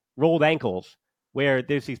 2 rolled ankles where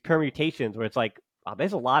there's these permutations where it's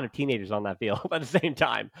there's a lot of teenagers on that field at the same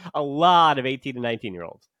time. A lot of 18 to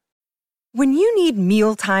 19-year-olds. When you need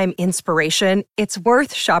mealtime inspiration, it's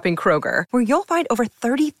worth shopping Kroger, where you'll find over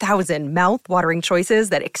 30,000 mouth-watering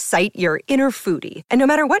choices that excite your inner foodie. And no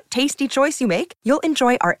matter what tasty choice you make, you'll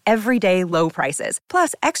enjoy our everyday low prices,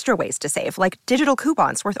 plus extra ways to save, like digital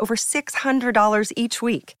coupons worth over $600 each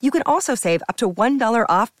week. You can also save up to $1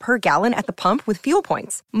 off per gallon at the pump with fuel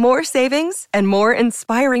points. More savings and more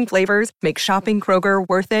inspiring flavors make shopping Kroger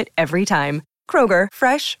worth it every time. Kroger,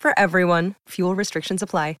 fresh for everyone. Fuel restrictions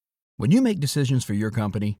apply. When you make decisions for your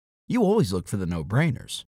company, you always look for the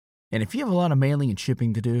no-brainers. And if you have a lot of mailing and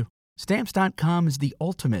shipping to do, Stamps.com is the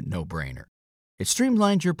ultimate no-brainer. It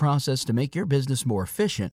streamlines your process to make your business more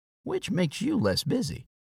efficient, which makes you less busy.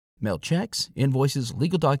 Mail checks, invoices,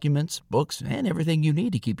 legal documents, books, and everything you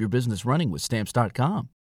need to keep your business running with Stamps.com.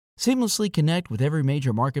 Seamlessly connect with every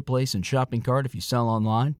major marketplace and shopping cart if you sell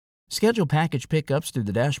online. Schedule package pickups through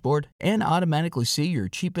the dashboard and automatically see your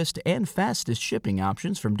cheapest and fastest shipping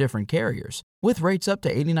options from different carriers, with rates up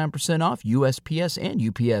to 89% off USPS and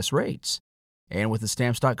UPS rates. And with the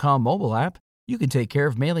Stamps.com mobile app, you can take care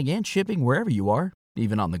of mailing and shipping wherever you are,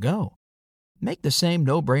 even on the go. Make the same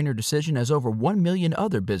no-brainer decision as over 1 million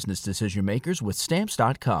other business decision makers with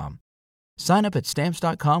Stamps.com. Sign up at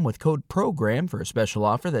Stamps.com with code PROGRAM for a special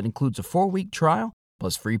offer that includes a 4-week trial,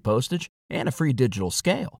 plus free postage and a free digital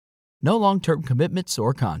scale. No long-term commitments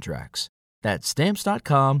or contracts. That's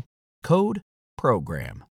Stamps.com, code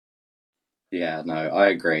PROGRAM. Yeah, no, I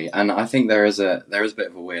agree, and I think there is a bit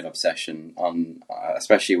of a weird obsession on,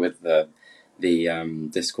 especially with the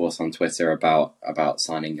discourse on Twitter about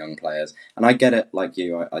signing young players, and I get it, like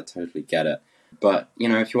you, I totally get it. But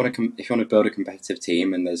if you want to build a competitive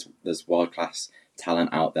team, and there's world class talent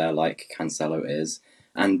out there like Cancelo is,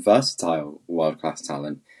 and versatile world class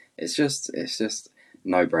talent, it's just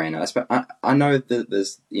no-brainer. I know that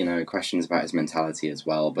there's questions about his mentality as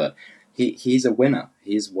well, but he's a winner.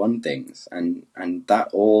 He's won things, and that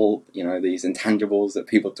all these intangibles that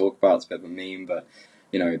people talk about, it's a bit of a meme, but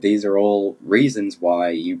these are all reasons why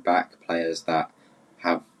you back players that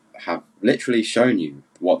have literally shown you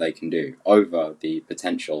what they can do over the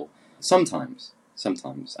potential sometimes.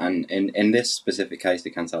 And in this specific case, the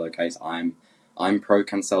Cancelo case, I'm pro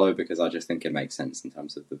Cancelo because I just think it makes sense in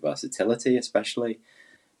terms of the versatility, especially.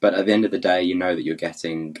 But at the end of the day, you know that you're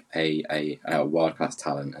getting a world class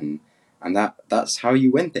talent, and that's how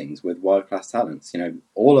you win things with world class talents.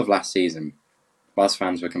 All of last season, Buzz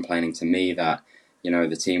fans were complaining to me that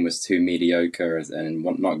the team was too mediocre and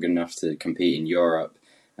not good enough to compete in Europe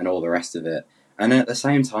and all the rest of it. And at the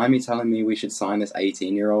same time, you're telling me we should sign this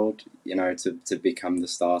 18-year-old, to become the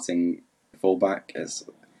starting fullback.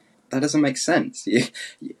 That doesn't make sense.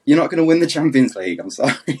 You're not going to win the Champions League. I'm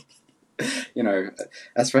sorry.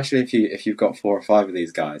 Especially if you've got 4 or 5 of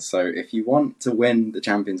these guys. So if you want to win the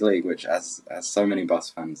Champions League, which as so many Bus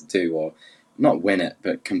fans do, or not win it,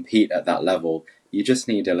 but compete at that level, you just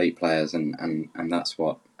need elite players, and that's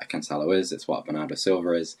what a Cancelo is. It's what Bernardo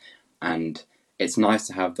Silva is, and it's nice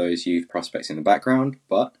to have those youth prospects in the background,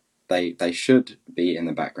 but they should be in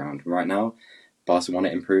the background right now. Barca want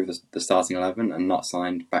to improve the starting 11 and not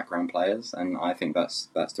signed background players, and I think that's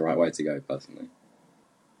the right way to go, personally.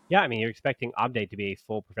 Yeah, I mean, you're expecting Abde to be a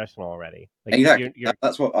full professional already. Exactly.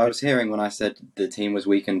 That's what I was hearing when I said the team was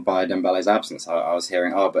weakened by Dembele's absence. I was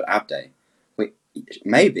hearing, but Abde. Wait,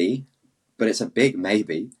 maybe, but it's a big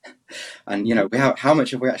maybe. And, how much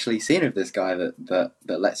have we actually seen of this guy that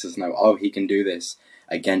lets us know, he can do this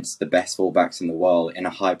against the best fullbacks in the world in a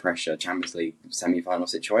high-pressure Champions League semi-final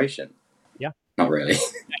situation? Yeah. Not really.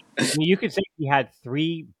 I mean, you could say he had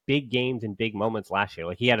 3 big games and big moments last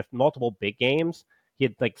year. He had multiple big games. He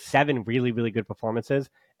had 7 really, really good performances,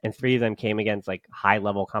 and 3 of them came against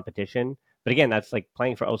high-level competition. But again, that's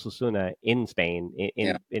playing for Osasuna in Spain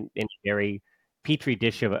in a very petri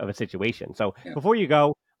dish of a situation. So Before you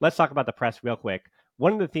go, let's talk about the press real quick.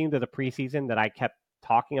 One of the themes of the preseason that I kept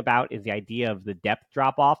talking about is the idea of the depth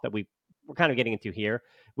drop-off that we're kind of getting into here,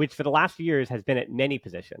 which for the last few years has been at many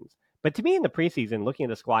positions. But to me, in the preseason, looking at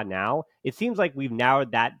the squad now, it seems like we've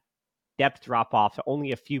narrowed that depth drop off to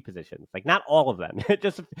only a few positions, like not all of them,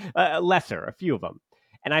 just lesser, a few of them.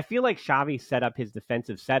 And I feel like Xavi set up his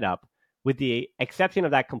defensive setup with the exception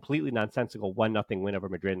of that completely nonsensical 1-0 win over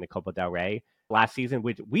Madrid in the Copa del Rey last season,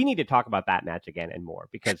 which we need to talk about that match again and more,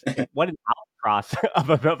 because what an outcross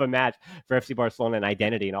of a match for FC Barcelona and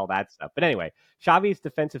identity and all that stuff. But anyway, Xavi's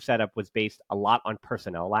defensive setup was based a lot on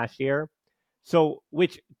personnel last year. So,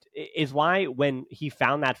 which is why when he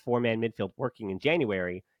found that 4-man midfield working in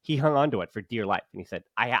January, he hung on to it for dear life. And he said,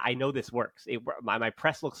 I know this works. My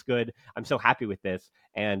press looks good. I'm so happy with this.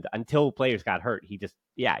 And until players got hurt, he just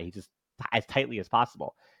as tightly as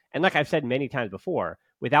possible. And like I've said many times before,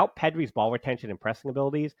 without Pedri's ball retention and pressing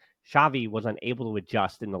abilities, Xavi was unable to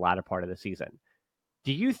adjust in the latter part of the season.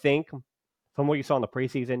 Do you think, from what you saw in the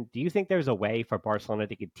preseason, do you think there's a way for Barcelona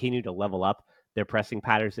to continue to level up their pressing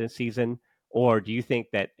patterns this season? Or do you think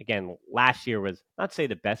that, again, last year was, not say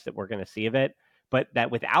the best that we're going to see of it, but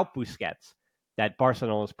that without Busquets, that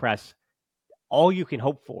Barcelona's press, all you can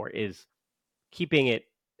hope for is keeping it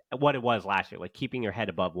what it was last year, like keeping your head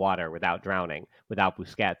above water without drowning, without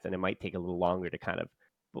Busquets, and it might take a little longer to kind of,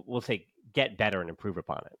 we'll say, get better and improve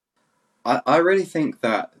upon it. I really think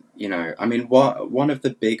that, one of the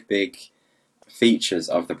big features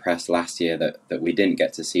of the press last year that we didn't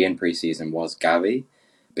get to see in preseason was Xavi,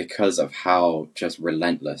 because of how just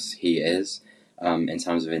relentless he is in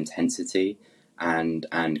terms of intensity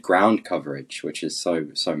and ground coverage, which is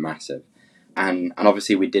so massive. And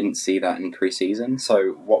obviously we didn't see that in preseason.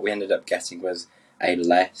 So what we ended up getting was a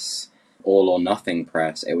less all or nothing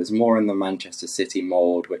press. It was more in the Manchester City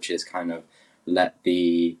mould, which is kind of let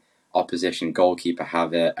the opposition goalkeeper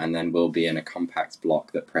have it, and then we'll be in a compact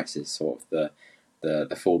block that presses sort of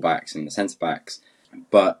the full-backs and the centre-backs.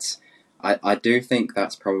 But I do think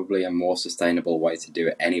that's probably a more sustainable way to do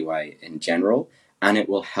it anyway in general, and it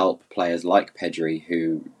will help players like Pedri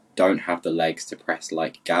who don't have the legs to press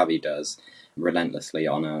like Xavi does relentlessly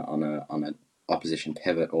on a opposition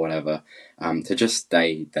pivot or whatever, to just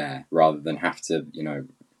stay there rather than have to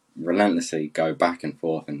relentlessly go back and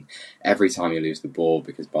forth, and every time you lose the ball,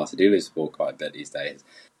 because Barca do lose the ball quite a bit these days,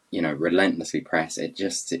 relentlessly press.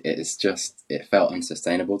 It felt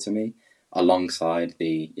unsustainable to me, alongside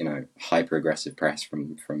the hyper aggressive press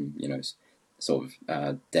from sort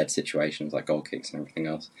of dead situations like goal kicks and everything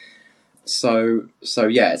else. So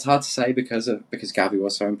yeah, it's hard to say because Xavi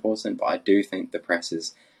was so important, but I do think the press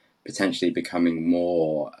is potentially becoming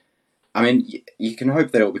more. I mean, you can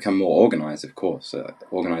hope that it will become more organised, of course.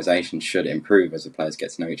 Organisation should improve as the players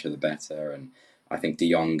get to know each other better, and I think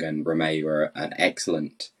De Jong and Romeu were an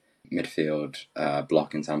excellent midfield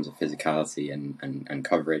block in terms of physicality and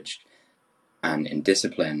coverage and in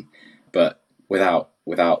discipline, but without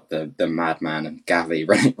the madman and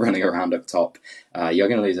Xavi running around up top, you're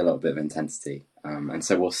going to lose a little bit of intensity. And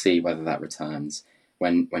so we'll see whether that returns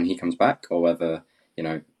when he comes back, or whether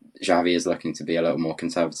Xavi is looking to be a little more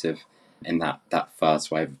conservative in that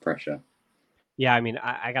first wave of pressure. Yeah, I mean,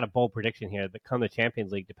 I got a bold prediction here that come the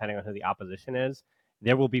Champions League, depending on who the opposition is,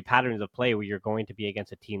 there will be patterns of play where you're going to be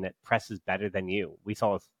against a team that presses better than you. We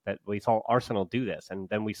saw Arsenal do this, and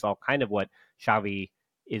then we saw kind of what Xavi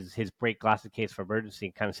is his break glass case for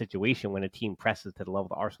emergency kind of situation when a team presses to the level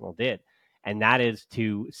that Arsenal did, and that is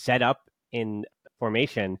to set up in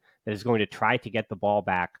formation that is going to try to get the ball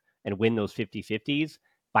back and win those 50-50s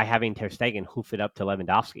by having Ter Stegen hoof it up to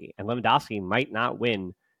Lewandowski, and Lewandowski might not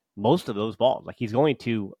win most of those balls. Like, he's going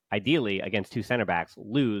to, ideally, against two center backs,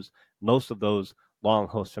 lose most of those long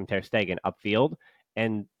hosts from Ter Stegen upfield,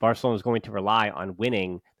 and Barcelona is going to rely on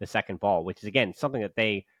winning the second ball, which is, again, something that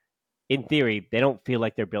they, in theory, they don't feel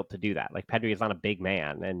like they're built to do that. Like, Pedri is not a big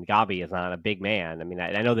man, and Gavi is not a big man. I mean,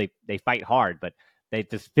 I know they fight hard, but they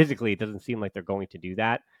just physically, it doesn't seem like they're going to do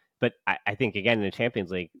that. But I think, again, in the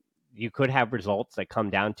Champions League, you could have results that come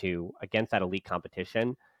down to, against that elite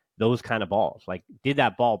competition, those kind of balls. Like, did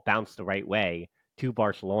that ball bounce the right way to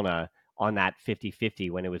Barcelona on that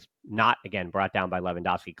 50-50 when it was not, again, brought down by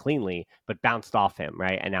Lewandowski cleanly, but bounced off him,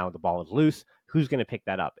 right? And now the ball is loose. Who's going to pick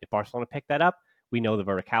that up? If Barcelona pick that up, we know the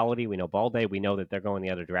verticality, we know Balde, we know that they're going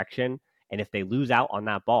the other direction. And if they lose out on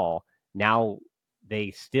that ball, now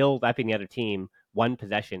they still, that being the other team, one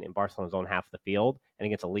possession in Barcelona's own half of the field, and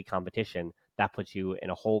against elite competition, that puts you in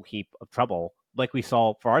a whole heap of trouble, like we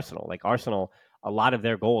saw for Arsenal. Like, Arsenal, a lot of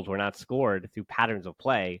their goals were not scored through patterns of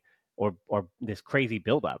play or this crazy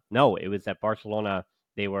buildup. No, it was that Barcelona,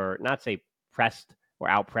 they were not say pressed or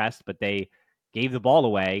outpressed, but they gave the ball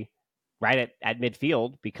away right at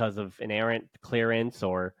midfield because of an errant clearance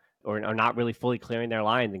or or not really fully clearing their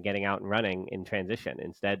lines and getting out and running in transition.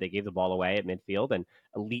 Instead, they gave the ball away at midfield, and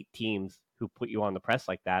elite teams who put you on the press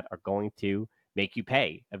like that are going to make you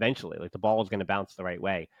pay eventually. Like the ball is going to bounce the right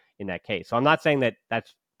way in that case. So I'm not saying that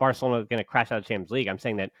that's Barcelona going to crash out of Champions League. I'm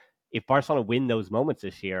saying that if Barcelona win those moments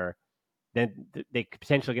this year, then they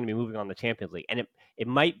potentially going to be moving on the Champions League. And it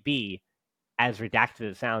might be, as redacted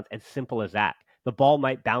as it sounds, as simple as that. The ball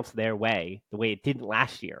might bounce their way the way it didn't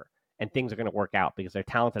last year, and things are going to work out because they're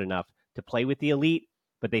talented enough to play with the elite,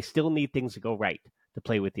 but they still need things to go right to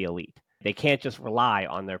play with the elite. They can't just rely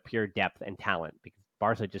on their pure depth and talent because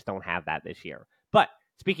Barca just don't have that this year. But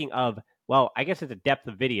speaking of, well, I guess it's a depth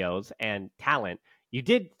of videos and talent. You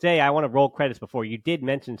did say, I want to roll credits before. You did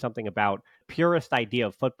mention something about purist idea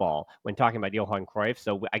of football when talking about Johan Cruyff.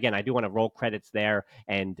 So again, I do want to roll credits there.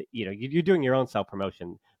 And, you're doing your own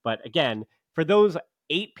self-promotion. But again, for those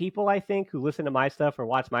 8 people, I think, who listen to my stuff or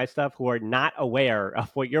watch my stuff who are not aware of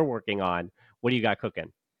what you're working on, what do you got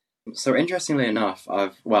cooking? So interestingly enough,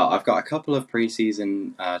 I've got a couple of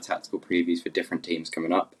preseason tactical previews for different teams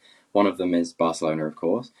coming up. One of them is Barcelona, of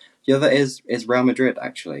course. The other is Real Madrid,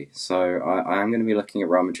 actually. So I am going to be looking at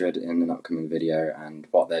Real Madrid in an upcoming video and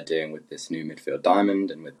what they're doing with this new midfield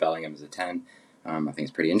diamond and with Bellingham as a 10. I think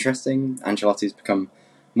it's pretty interesting. Ancelotti's become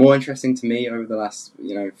more interesting to me over the last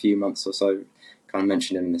few months or so. Kind of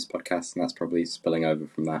mentioned him in this podcast, and that's probably spilling over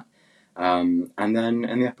from that. And then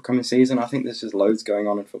in the upcoming season, I think there's just loads going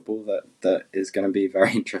on in football that is going to be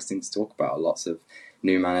very interesting to talk about. Lots of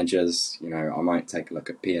new managers. I might take a look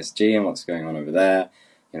at PSG and what's going on over there.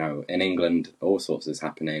 In England, all sorts is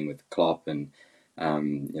happening with Klopp and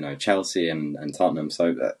Chelsea and Tottenham.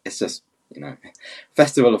 So it's just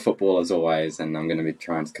festival of football as always, and I'm going to be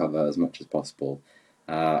trying to cover as much as possible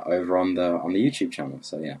over on the YouTube channel.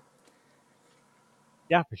 So yeah.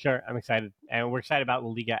 Yeah, for sure. I'm excited. And we're excited about La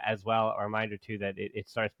Liga as well. A reminder, too, that it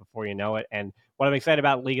starts before you know it. And what I'm excited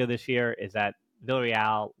about Liga this year is that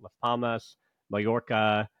Villarreal, Las Palmas,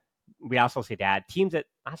 Mallorca, Real Sociedad, teams that,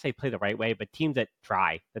 I say play the right way, but teams that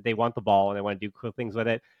try, that they want the ball and they want to do cool things with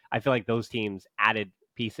it. I feel like those teams added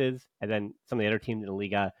pieces. And then some of the other teams in the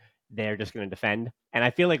Liga, they're just going to defend. And I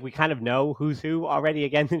feel like we kind of know who's who already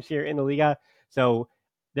again this year in the Liga. So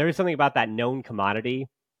there is something about that known commodity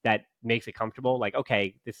that makes it comfortable. Like,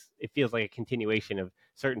 okay, it feels like a continuation of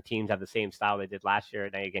certain teams have the same style they did last year.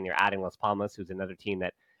 And now again, you're adding Las Palmas, who's another team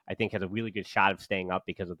that I think has a really good shot of staying up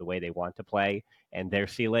because of the way they want to play. And their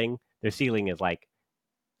ceiling is like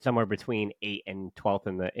somewhere between 8th and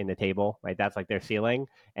 12th in the table, right? That's like their ceiling.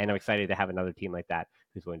 And I'm excited to have another team like that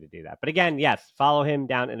who's willing to do that. But again, yes, follow him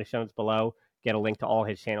down in the show notes below. Get a link to all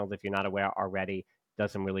his channels if you're not aware already.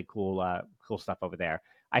 Does some really cool stuff over there.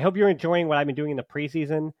 I hope you're enjoying what I've been doing in the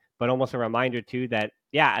preseason, but almost a reminder too that,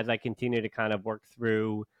 yeah, as I continue to kind of work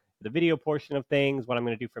through the video portion of things, what I'm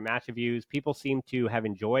going to do for match reviews, people seem to have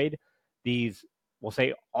enjoyed these, we'll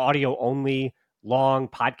say, audio only long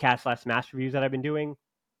podcast / match reviews that I've been doing.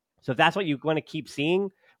 So if that's what you want to keep seeing,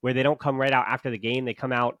 where they don't come right out after the game, they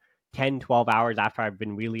come out 10, 12 hours after I've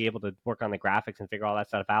been really able to work on the graphics and figure all that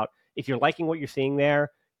stuff out. If you're liking what you're seeing there,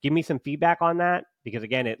 give me some feedback on that, because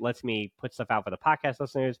again, it lets me put stuff out for the podcast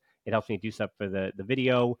listeners. It helps me do stuff for the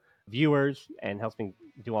video viewers and helps me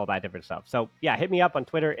do all that different stuff. So yeah, hit me up on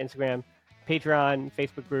Twitter, Instagram, Patreon,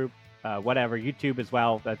 Facebook group, whatever, YouTube as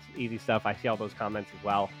well. That's easy stuff. I see all those comments as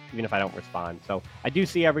well, even if I don't respond. So I do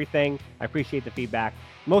see everything. I appreciate the feedback.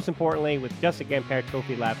 Most importantly, with just a Game Pair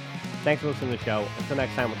trophy left, thanks for listening to the show. Until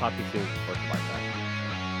next time, we'll talk to you soon. Sports Barca.